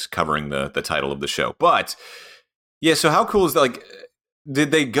caption is covering the title of the show. But yeah, so how cool is that? Like,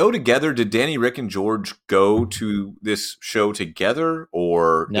 did they go together? Did Danny, Rick, and George go to this show together,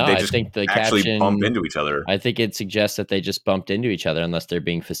 or did they just actually bump into each other? I think it suggests that they just bumped into each other, unless they're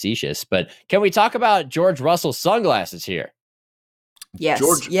being facetious. But can we talk about George Russell's sunglasses here? Yes,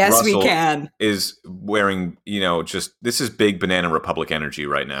 George Russell we can. Is wearing, this is big Banana Republic energy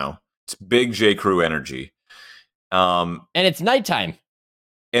right now. It's big J. Crew energy. And it's nighttime.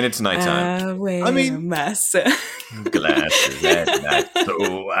 I mean, glasses at night,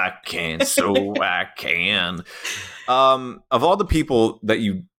 so I can. Of all the people that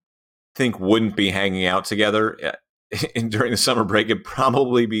you think wouldn't be hanging out together during the summer break, it'd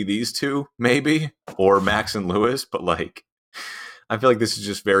probably be these two, maybe, or Max and Lewis. But I feel like this is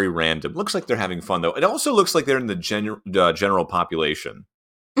just very random. Looks like they're having fun though. It also looks like they're in the general population.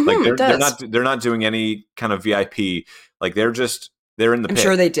 Like they're not doing any kind of VIP. Like they're in the pit. I'm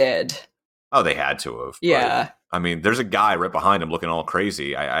sure they did. Oh, they had to have. Yeah. But, I mean, there's a guy right behind him looking all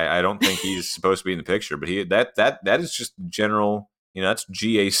crazy. I don't think he's supposed to be in the picture, but that is just general. That's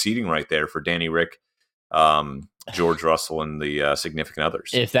GA seating right there for Danny, Rick, George Russell, and the significant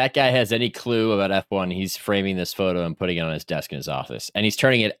others. If that guy has any clue about F1, he's framing this photo and putting it on his desk in his office, and he's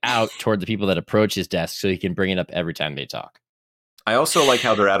turning it out toward the people that approach his desk so he can bring it up every time they talk. I also like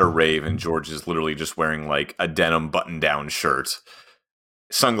how they're at a rave and George is literally just wearing like a denim button-down shirt,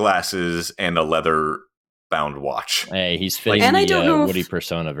 sunglasses, and a leather-bound watch. Hey, he's fitting the Woody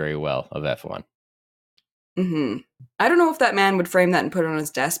persona very well of F1. Mm-hmm. I don't know if that man would frame that and put it on his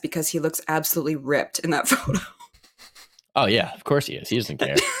desk because he looks absolutely ripped in that photo. Oh yeah, of course he is. He doesn't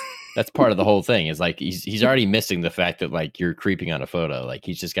care. That's part of the whole thing. Is like he's already missing the fact that like you're creeping on a photo. Like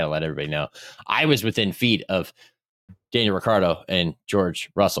he's just got to let everybody know. I was within feet of Daniel Ricciardo and George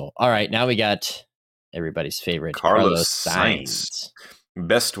Russell. All right, now we got everybody's favorite Carlos Sainz.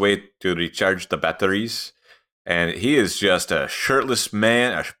 Best way to recharge the batteries. And he is just a shirtless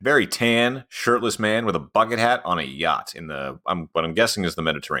man, a very tan, shirtless man with a bucket hat on a yacht in what I'm guessing is the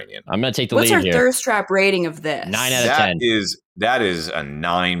Mediterranean. I'm going to take the lead here. What's our thirst trap rating of this? 9 out of 10. That is a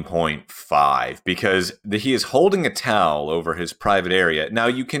 9.5 because he is holding a towel over his private area. Now,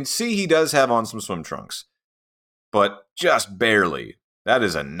 you can see he does have on some swim trunks, but just barely. That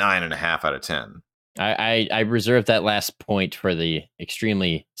is a 9.5 out of 10. I reserve that last point for the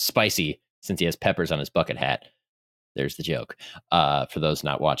extremely spicy, since he has peppers on his bucket hat. There's the joke. For those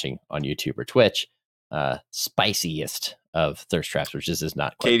not watching on YouTube or Twitch, spiciest of thirst traps, which this is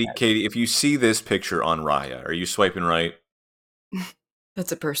not quite. Katie, if you see this picture on Raya, are you swiping right?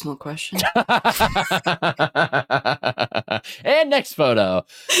 That's a personal question. And next photo.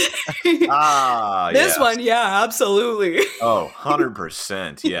 This one, yeah, absolutely. Oh,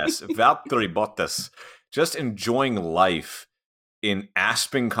 100%. Yes. Valtteri Bottas just enjoying life in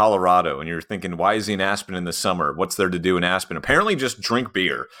Aspen, Colorado. And you're thinking, why is he in Aspen in the summer? What's there to do in Aspen? Apparently just drink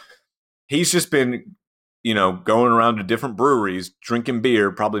beer. He's just been, going around to different breweries, drinking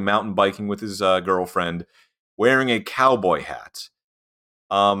beer, probably mountain biking with his girlfriend, wearing a cowboy hat.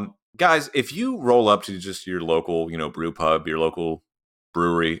 Guys, if you roll up to just your local, brew pub, your local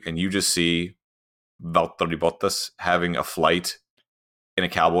brewery, and you just see Valtteri Bottas having a flight in a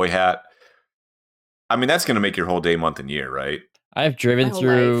cowboy hat, I mean, that's going to make your whole day, month, and year, right? I've driven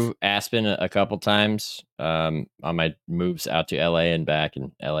through Aspen a couple times on my moves out to LA and back,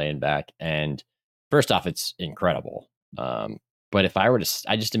 and first off, it's incredible. But if I were to,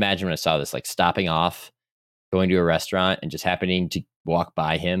 I just imagine when I saw this, like stopping off, going to a restaurant and just happening to walk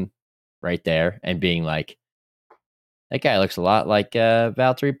by him right there and being like, that guy looks a lot like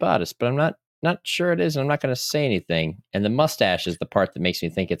Valtteri Bottas, but I'm not sure it is. And I'm not going to say anything. And the mustache is the part that makes me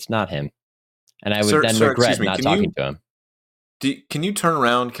think it's not him. and I would then regret not talking to him. Can you turn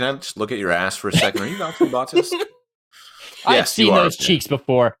around? Can I just look at your ass for a second? Are you Valtteri Bottas? I've seen those cheeks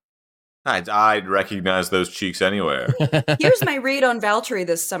before. I'd recognize those cheeks anywhere. Here's my read on Valtteri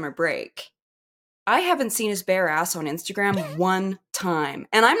this summer break. I haven't seen his bare ass on Instagram one time.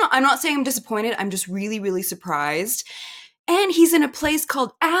 And I'm not saying I'm disappointed. I'm just really, really surprised. And he's in a place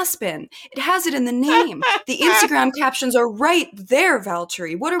called Aspen. It has it in the name. The Instagram captions are right there,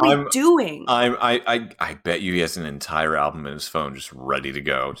 Valtteri. What are we doing? I bet you he has an entire album in his phone just ready to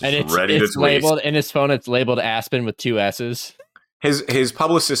go. And it's labeled in his phone. It's labeled Aspen with 2 S's. His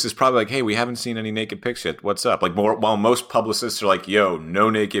publicist is probably like, hey, we haven't seen any naked pics yet. What's up? Like, while most publicists are like, yo, no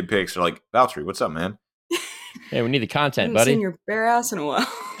naked pics, they're like, Valtteri, what's up, man? Hey, we need the content, I haven't buddy. seen your bare ass in a while.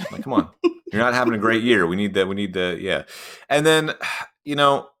 Like, come on. You're not having a great year. We need yeah. And then,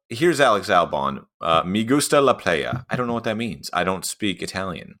 here's Alex Albon. Mi gusta la playa. I don't know what that means. I don't speak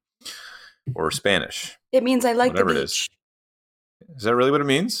Italian or Spanish. It means I like whatever the beach. Is that really what it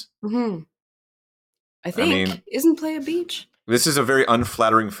means? Mm-hmm. I think. Isn't playa beach? This is a very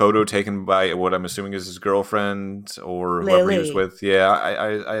unflattering photo taken by what I'm assuming is his girlfriend or whoever he was with. Yeah,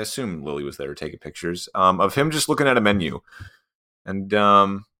 I assume Lily was there taking pictures of him just looking at a menu. And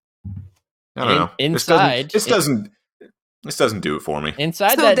I don't know. Inside, this doesn't do it for me.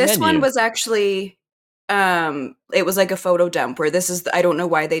 Inside so that this menu, one was actually it was like a photo dump where this is I don't know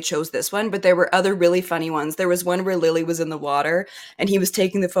why they chose this one, but there were other really funny ones. There was one where Lily was in the water and he was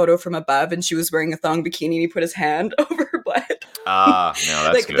taking the photo from above and she was wearing a thong bikini and he put his hand over her butt. No,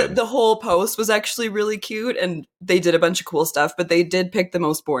 that's like good. The whole post was actually really cute and they did a bunch of cool stuff, but they did pick the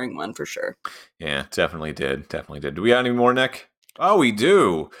most boring one for sure. Yeah, definitely did. Do we got any more, Nick? Oh, we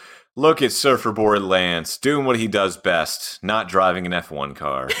do. Look at Surfer Boy Lance doing what he does best, not driving an F1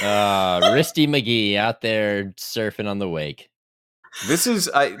 car. Risty McGee out there surfing on the wake. This is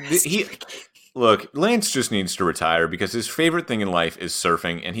look. Lance just needs to retire because his favorite thing in life is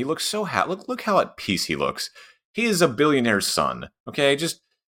surfing, and he looks so look how at peace he looks. He is a billionaire's son. Okay, just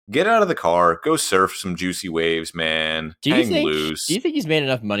get out of the car, go surf some juicy waves, man. Hang loose. Do you think he's made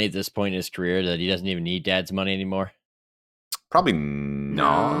enough money at this point in his career that he doesn't even need dad's money anymore? Probably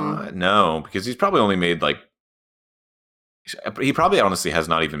not. No, because he's probably only made he probably honestly has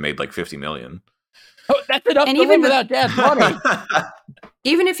not even made like 50 million. Oh, that's enough to live without dad's money.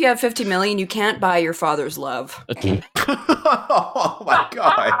 Even if you have 50 million, you can't buy your father's love. Oh my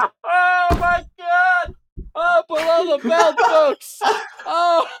god. Oh my god. Oh, below the belt, folks.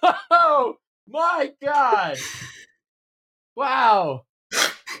 Oh my god. Wow.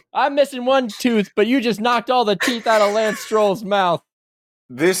 I'm missing one tooth, but you just knocked all the teeth out of Lance Stroll's mouth.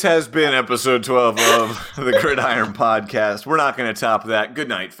 This has been episode 12 of the Gridiron Podcast. We're not going to top that. Good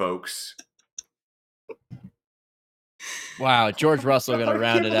night, folks. Wow, George Russell going to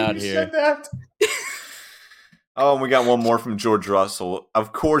round it out here. Oh, and we got one more from George Russell.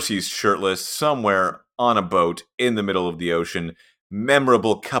 Of course he's shirtless somewhere on a boat in the middle of the ocean.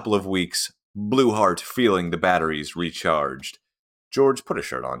 Memorable couple of weeks. Blue heart feeling the batteries recharged. George, put a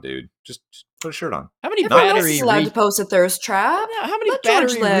shirt on, dude. Just put a shirt on. How many battery allowed to post a thirst trap? How many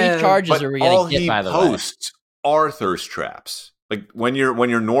battery recharges are we going to get, by the way? All he posts are thirst traps. Like, when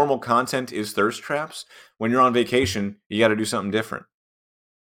your normal content is thirst traps, when you're on vacation, you got to do something different.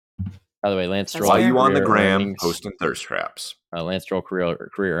 By the way, Lance Stroll... Why are you on the gram posting thirst traps? Lance Stroll career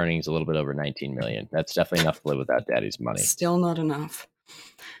earnings a little bit over $19 million. That's definitely enough to live without daddy's money. Still not enough.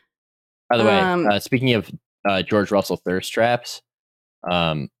 By the way, speaking of George Russell thirst traps...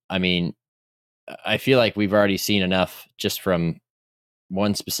 I mean, I feel like we've already seen enough just from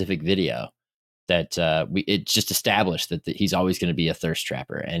one specific video that it just established that he's always going to be a thirst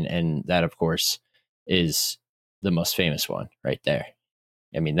trapper, and that, of course, is the most famous one right there.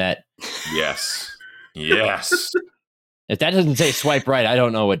 I mean that. Yes. If that doesn't say swipe right, I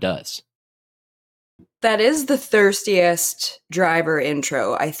don't know what does. That is the thirstiest driver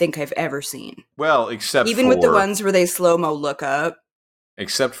intro I think I've ever seen. Well, except even with the ones where they slow-mo look up.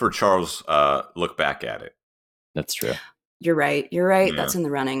 Except for Charles look back at it. That's true. You're right. Yeah. That's in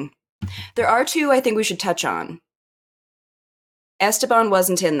the running. There are two I think we should touch on. Esteban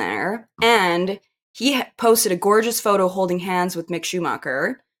wasn't in there, and he posted a gorgeous photo holding hands with Mick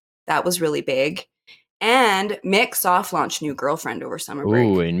Schumacher. That was really big. And Mick soft-launched new girlfriend over summer break.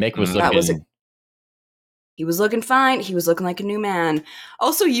 Ooh, and Mick was looking... He was looking fine. He was looking like a new man.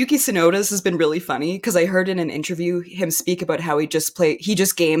 Also, Yuki Tsunoda's has been really funny because I heard in an interview him speak about how he just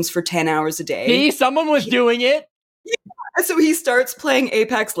games for 10 hours a day. Someone was doing it. Yeah, so he starts playing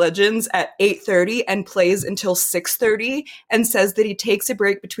Apex Legends at 8:30 and plays until 6:30 and says that he takes a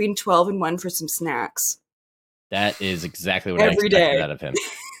break between 12 and 1 for some snacks. That is exactly what I expected out of him.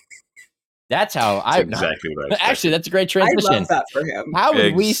 That's how I exactly what I expected. Actually, that's a great transition. I love that for him. How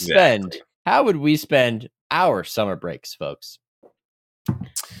would we spend our summer breaks, folks?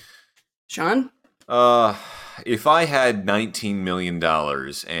 Sean? If I had $19 million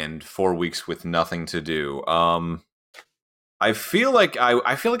and 4 weeks with nothing to do, I feel like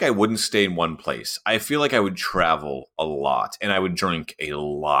I wouldn't stay in one place. I feel like I would travel a lot and I would drink a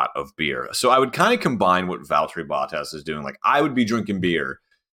lot of beer. So I would kind of combine what Valtteri Bottas is doing. Like I would be drinking beer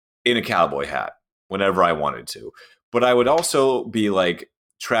in a cowboy hat whenever I wanted to. But I would also be like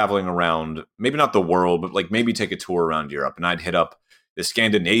traveling around, maybe not the world, but like maybe take a tour around Europe, and I'd hit up the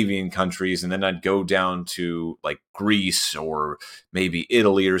Scandinavian countries, and then I'd go down to like Greece or maybe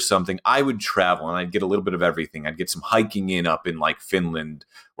Italy or something. I would travel and I'd get a little bit of everything. I'd get some hiking in up in like Finland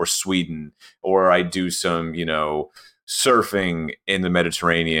or Sweden, or I'd do some, surfing in the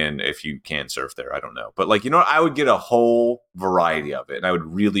Mediterranean if you can't surf there. I don't know. But like, I would get a whole variety of it, and I would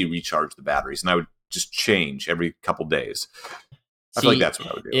really recharge the batteries, and I would just change every couple days. I feel like that's what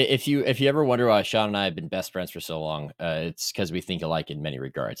I would do. If you ever wonder why Sean and I have been best friends for so long, it's because we think alike in many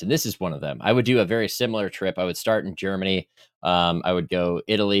regards, and this is one of them. I would do a very similar trip. I would start in Germany. I would go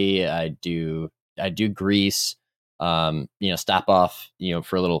Italy. I'd do Greece. Stop off,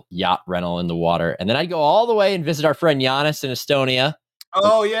 for a little yacht rental in the water, and then I'd go all the way and visit our friend Giannis in Estonia.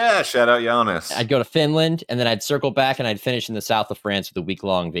 Oh yeah, shout out Giannis. I'd go to Finland, and then I'd circle back and I'd finish in the south of France with a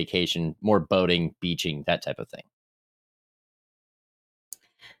week-long vacation, more boating, beaching, that type of thing.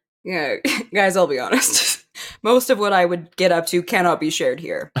 Yeah, guys, I'll be honest. Most of what I would get up to cannot be shared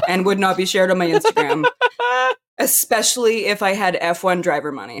here and would not be shared on my Instagram, especially if I had F1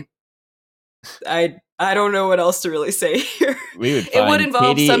 driver money. I don't know what else to really say here. It would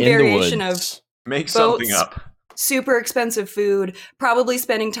involve Katie some variation of make boats, something up. Super expensive food, probably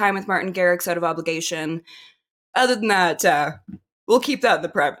spending time with Martin Garrix out of obligation. Other than that, we'll keep that in the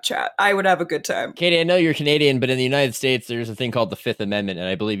private chat. I would have a good time. Katie, I know you're Canadian, but in the United States, there's a thing called the Fifth Amendment, and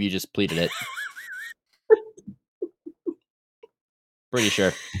I believe you just pleaded it. Pretty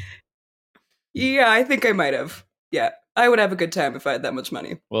sure. Yeah, I think I might have. Yeah, I would have a good time if I had that much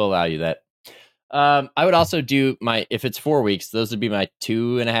money. We'll allow you that. I would also do if it's 4 weeks, those would be my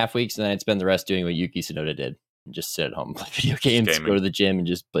 2.5 weeks, and then I'd spend the rest doing what Yuki Tsunoda did. Just sit at home, play video games, go to the gym, and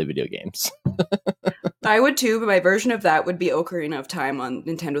just play video games. I would too, but my version of that would be Ocarina of Time on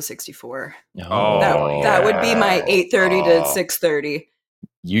Nintendo 64. Oh, that would be my 8:30 to 6:30.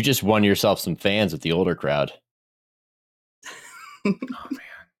 You just won yourself some fans with the older crowd. Oh man!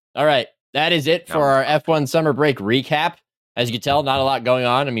 All right, that is it for our F1 summer break recap. As you can tell, not a lot going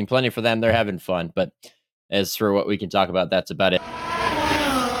on. I mean, plenty for them; they're having fun. But as for what we can talk about, that's about it.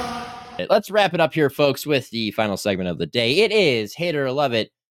 Let's wrap it up here, folks, with the final segment of the day. It is Hate It or Love It.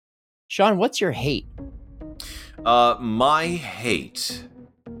 Sean, what's your hate? My hate.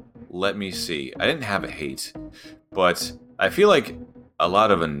 Let me see. I didn't have a hate, but I feel like a lot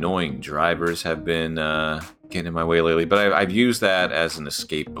of annoying drivers have been getting in my way lately. But I've used that as an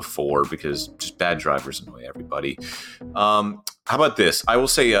escape before because just bad drivers annoy everybody. How about this? I will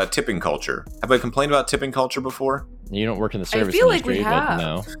say tipping culture. Have I complained about tipping culture before? You don't work in the service industry, like we have. But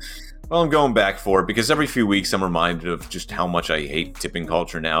no. Well, I'm going back for it because every few weeks I'm reminded of just how much I hate tipping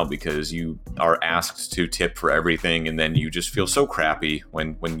culture now, because you are asked to tip for everything and then you just feel so crappy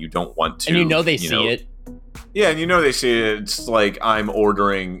when you don't want to. And they see it. Yeah, and they see it. It's like I'm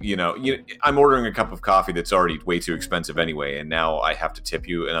ordering, I'm ordering a cup of coffee that's already way too expensive anyway, and now I have to tip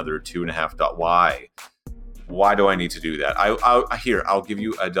you another $2.50. Why? Why do I need to do that? I'll give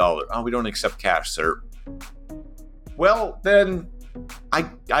you $1. Oh, we don't accept cash, sir. Well, then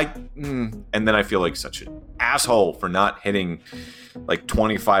and then I feel like such an asshole for not hitting like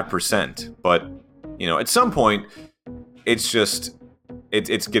 25%. But at some point, it's just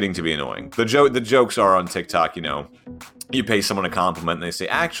it's getting to be annoying. The jokes are on TikTok. You pay someone a compliment and they say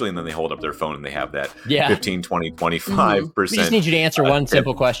actually, and then they hold up their phone and they have that 15, 20, 25%. We just need you to answer one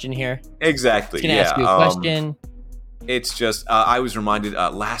simple question here. Exactly. Just gonna ask you a question. It's just I was reminded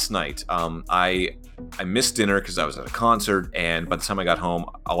last night. I missed dinner because I was at a concert, and by the time I got home,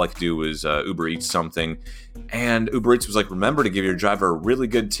 all I could do was Uber Eats something. And Uber Eats was like, remember to give your driver a really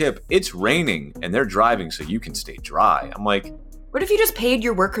good tip. It's raining, and they're driving, so you can stay dry. I'm like, what if you just paid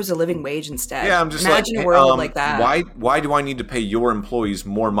your workers a living wage instead? Yeah, I'm just Imagine a world like that. Why do I need to pay your employees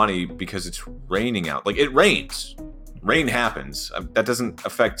more money because it's raining out? Like, it rains. Rain happens. That doesn't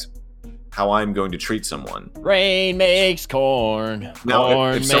affect how I'm going to treat someone. Rain makes corn.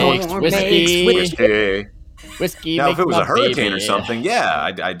 Corn makes whiskey. Whiskey now, makes if it was a hurricane baby. Or something, yeah,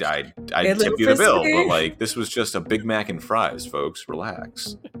 I'd tip you the bill. But like, this was just a Big Mac and fries, folks.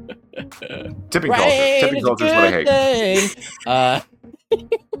 Relax. Tipping culture. Tipping culture is what I hate.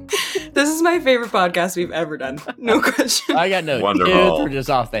 The This is my favorite podcast we've ever done. No question. I got no Wonderful. dudes. We're just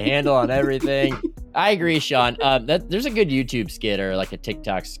off the handle on everything. I agree, Sean. There's a good YouTube skit or like a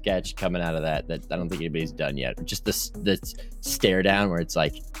TikTok sketch coming out of that I don't think anybody's done yet. Just the stare down where it's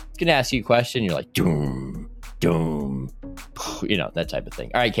like, it's going to ask you a question. You're like, doom, doom. You know, that type of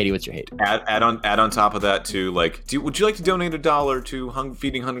thing. All right, Katie, what's your hate? Add on top of that too, like, would you like to donate $1 to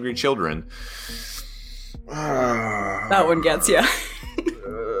feeding hungry children? That one gets you.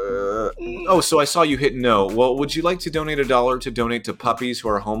 So I saw you hit no. Well, would you like to donate $1 to donate to puppies who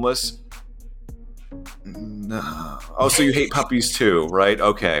are homeless? No. Oh, so you hate puppies too, right?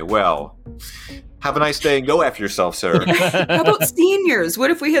 Okay, well, have a nice day and go after yourself, sir. How about seniors? What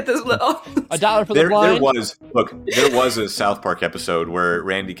if we hit this little... $1 for the blind? There was a South Park episode where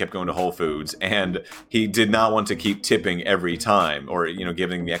Randy kept going to Whole Foods and he did not want to keep tipping every time or,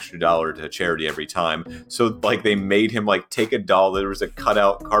 giving the extra $1 to charity every time. So like they made him like take $1. There was a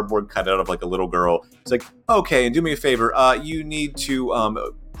cardboard cutout of like a little girl. It's like, okay, and do me a favor. You need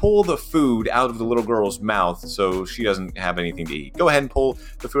to pull the food out of the little girl's mouth so she doesn't have anything to eat. Go ahead and pull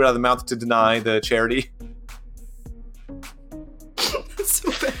the food out of the mouth to deny the charity. That's so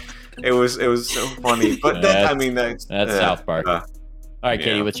bad. It was so funny, but that's South Park. All right,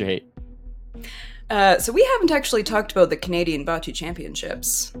 Katie, what's your hate? So we haven't actually talked about the Canadian Bocce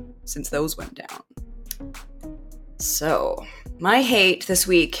Championships since those went down. So my hate this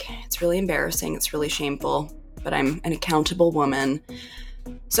week, it's really embarrassing, it's really shameful, but I'm an accountable woman.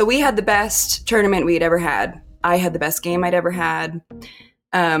 So we had the best tournament we'd ever had. I had the best game I'd ever had.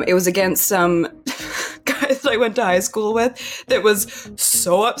 It was against some guys I went to high school with that was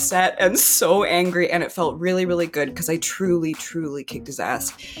so upset and so angry, and it felt really, really good because I truly, truly kicked his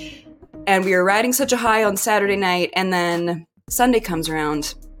ass. And we were riding such a high on Saturday night, and then Sunday comes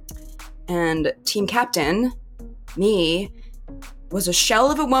around, and team captain, me, was a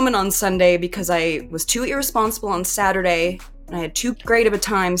shell of a woman on Sunday because I was too irresponsible on Saturday. I had too great of a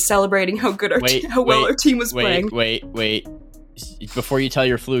time celebrating how good how well our team was playing. Wait. Before you tell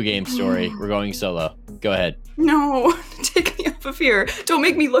your flu game story, we're going solo. Go ahead. No, take me off of here. Don't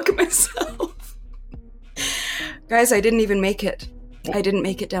make me look at myself. Guys, I didn't even make it. I didn't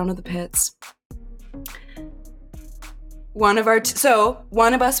make it down to the pits. One of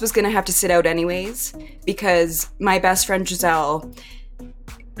us was going to have to sit out anyways because my best friend Giselle,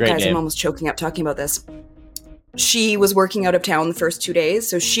 I'm almost choking up talking about this. She was working out of town the first 2 days,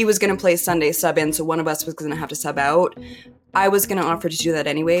 so she was going to play Sunday sub in, so one of us was going to have to sub out. I was going to offer to do that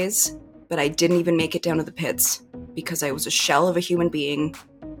anyways, but I didn't even make it down to the pits because I was a shell of a human being,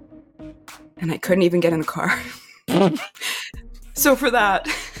 and I couldn't even get in the car. So for that,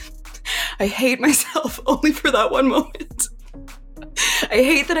 I hate myself only for that one moment. I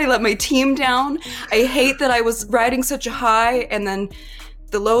hate that I let my team down. I hate that I was riding such a high, and then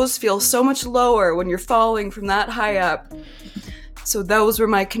the lows feel so much lower when you're falling from that high up. So those were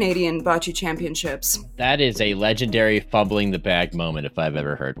my Canadian Bocce Championships. That is a legendary fumbling the bag moment if I've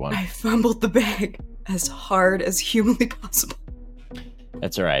ever heard one. I fumbled the bag as hard as humanly possible.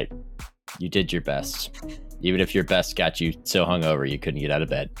 That's all right. You did your best. Even if your best got you so hungover you couldn't get out of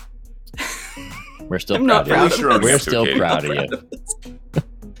bed. We're still proud of you. We're still proud of you.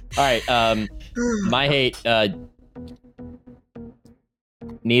 All right. My hate...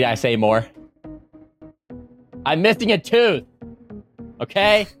 need I say more? I'm missing a tooth.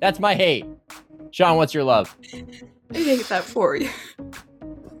 Okay? That's my hate. Sean, what's your love? I hate that for you.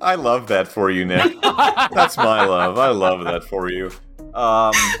 I love that for you, Nick. That's my love. I love that for you.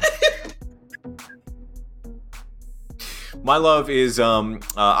 My love is,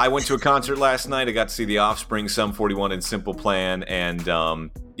 I went to a concert last night. I got to see The Offspring, Sum 41, and Simple Plan. And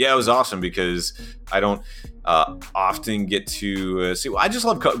it was awesome because I don't often get to see. I just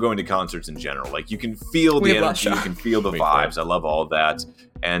love going to concerts in general. Like, you can feel the energy, you can feel the vibes. I love all of that.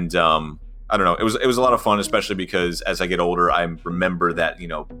 And I don't know. It was a lot of fun, especially because as I get older, I remember that,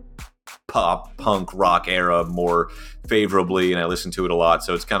 pop, punk, rock era more favorably, and I listen to it a lot,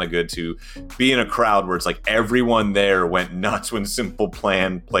 so it's kind of good to be in a crowd where it's like everyone there went nuts when Simple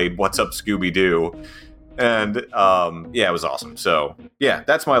Plan played What's Up Scooby-Doo, and it was awesome. So yeah,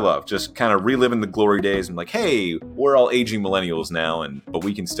 that's my love, just kind of reliving the glory days and like, hey, we're all aging millennials now, but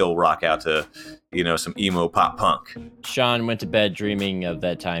we can still rock out to some emo pop punk. Sean went to bed dreaming of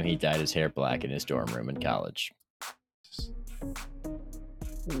that time he dyed his hair black in his dorm room in college.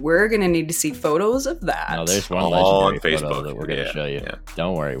 We're going to need to see photos of that. No, there's one on legendary Facebook photo that we're going to show you. Yeah.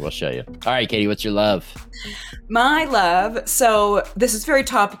 Don't worry, we'll show you. All right, Katie, what's your love? My love. So this is very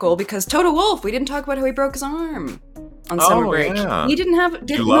topical because Toto Wolff, we didn't talk about how he broke his arm. on summer break. Yeah. He didn't have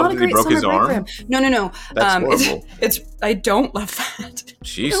not a great summer break for him. No. That's horrible. It's I don't love that.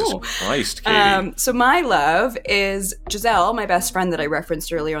 Jesus Christ, Katie. So my love is Giselle, my best friend that I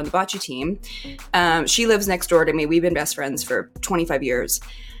referenced earlier on the bocce team. She lives next door to me. We've been best friends for 25 years.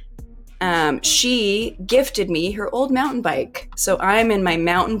 She gifted me her old mountain bike. So I'm in my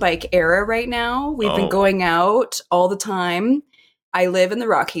mountain bike era right now. We've been going out all the time. I live in the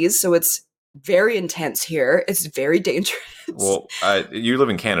Rockies, so it's very intense here. It's very dangerous. Well, you live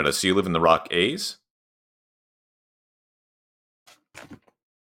in Canada, so you live in the Rockies?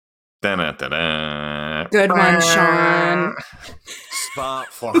 Da-da-da-da. Good one, Sean. Spot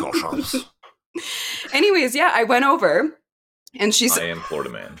for Anyways, yeah, I went over and she's... I am Florida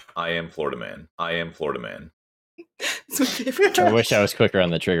man. I am Florida man. I am Florida man. It's my favorite. I wish I was quicker on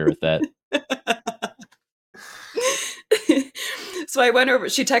the trigger with that. So I went over,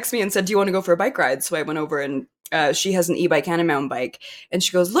 she texted me and said, do you want to go for a bike ride? So I went over and she has an e-bike and a mountain bike. And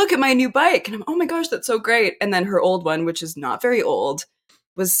she goes, look at my new bike. And I'm, oh my gosh, that's so great. And then her old one, which is not very old,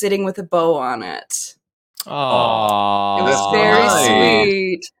 was sitting with a bow on it. Aww. It was very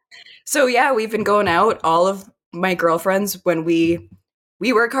sweet. So yeah, we've been going out. All of my girlfriends, when we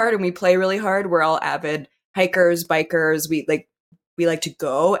work hard and we play really hard, we're all avid hikers, bikers. We like to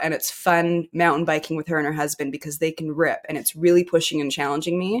go, and it's fun mountain biking with her and her husband because they can rip, and it's really pushing and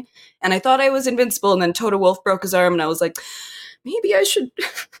challenging me. And I thought I was invincible, and then Toto Wolff broke his arm, and I was like, maybe I should.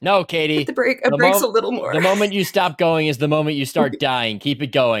 No, Katie. Hit the brake. Brakes a little more. The moment you stop going is the moment you start dying. Keep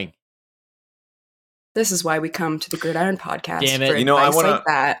it going. This is why we come to the Gridiron Podcast. Damn it! For I want like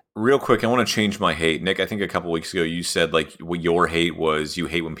that. Real quick. I want to change my hate, Nick. I think a couple weeks ago you said like what your hate was. You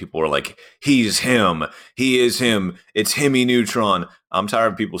hate when people are like, "He's him. He is him. It's himmy neutron." I'm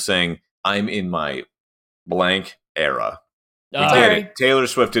tired of people saying I'm in my blank era. We get it. Taylor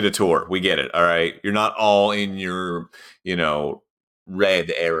Swift did a tour. We get it. All right. You're not all in your,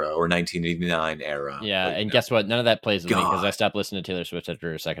 Red era or 1989 era. Yeah, and guess what? None of that plays with me because I stopped listening to Taylor Swift after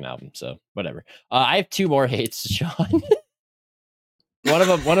her second album. So whatever. I have two more hates, Sean. One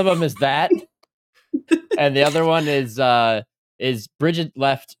of them is that, and the other one is Bridget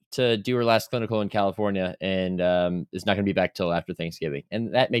left to do her last clinical in California and is not going to be back till after Thanksgiving,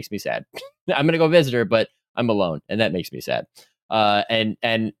 and that makes me sad. I'm going to go visit her, but I'm alone, and that makes me sad.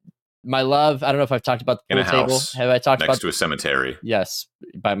 And my love, I don't know if I've talked about the pool table. Have I talked next to a cemetery? Yes.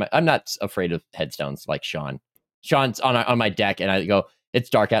 I'm not afraid of headstones like Sean. Sean's on my deck, and I go, it's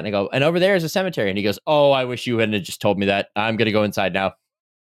dark out, and I go, and over there is a cemetery. And he goes, oh, I wish you hadn't just told me that. I'm going to go inside now.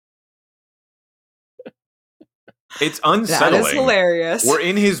 It's unsettling. That is hilarious. We're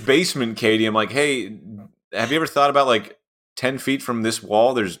in his basement, Katie. I'm like, hey, have you ever thought about like 10 feet from this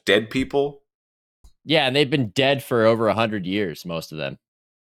wall, there's dead people? Yeah, and they've been dead for over 100 years, most of them.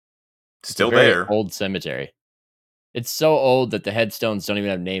 Still there. Old cemetery. It's so old that the headstones don't even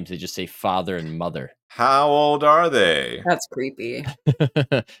have names. They just say father and mother. How old are they? That's creepy.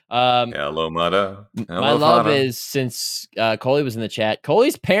 Hello, mother. Hello, my love father. is, since Coley was in the chat,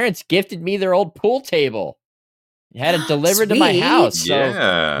 Coley's parents gifted me their old pool table. Had it delivered to my house. So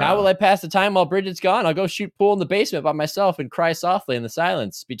how will I pass the time while Bridget's gone? I'll go shoot pool in the basement by myself and cry softly in the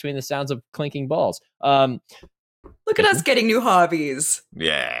silence between the sounds of clinking balls. Look at us getting new hobbies.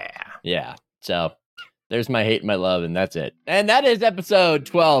 Yeah. So there's my hate and my love, and that's it. And that is episode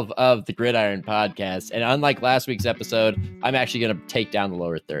 12 of the Gridiron Podcast. And unlike last week's episode, I'm actually going to take down the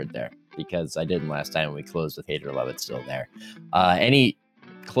lower third there because I didn't last time when we closed with hate or love. It's still there. Any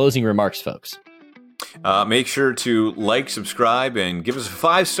closing remarks, folks? Make sure to like, subscribe, and give us a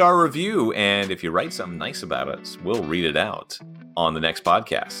 5-star review. And if you write something nice about us, we'll read it out on the next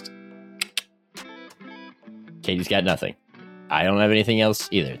podcast. Katie's got nothing. I don't have anything else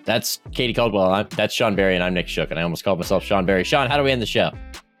either. That's Katie Caldwell. That's Sean Barie, and I'm Nick Shook, and I almost called myself Sean Barie. Sean, how do we end the show?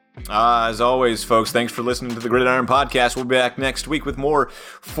 As always, folks, thanks for listening to the Gridiron Podcast. We'll be back next week with more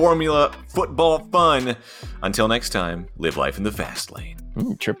Formula Football fun. Until next time, live life in the fast lane.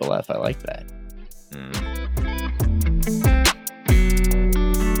 Triple F, I like that.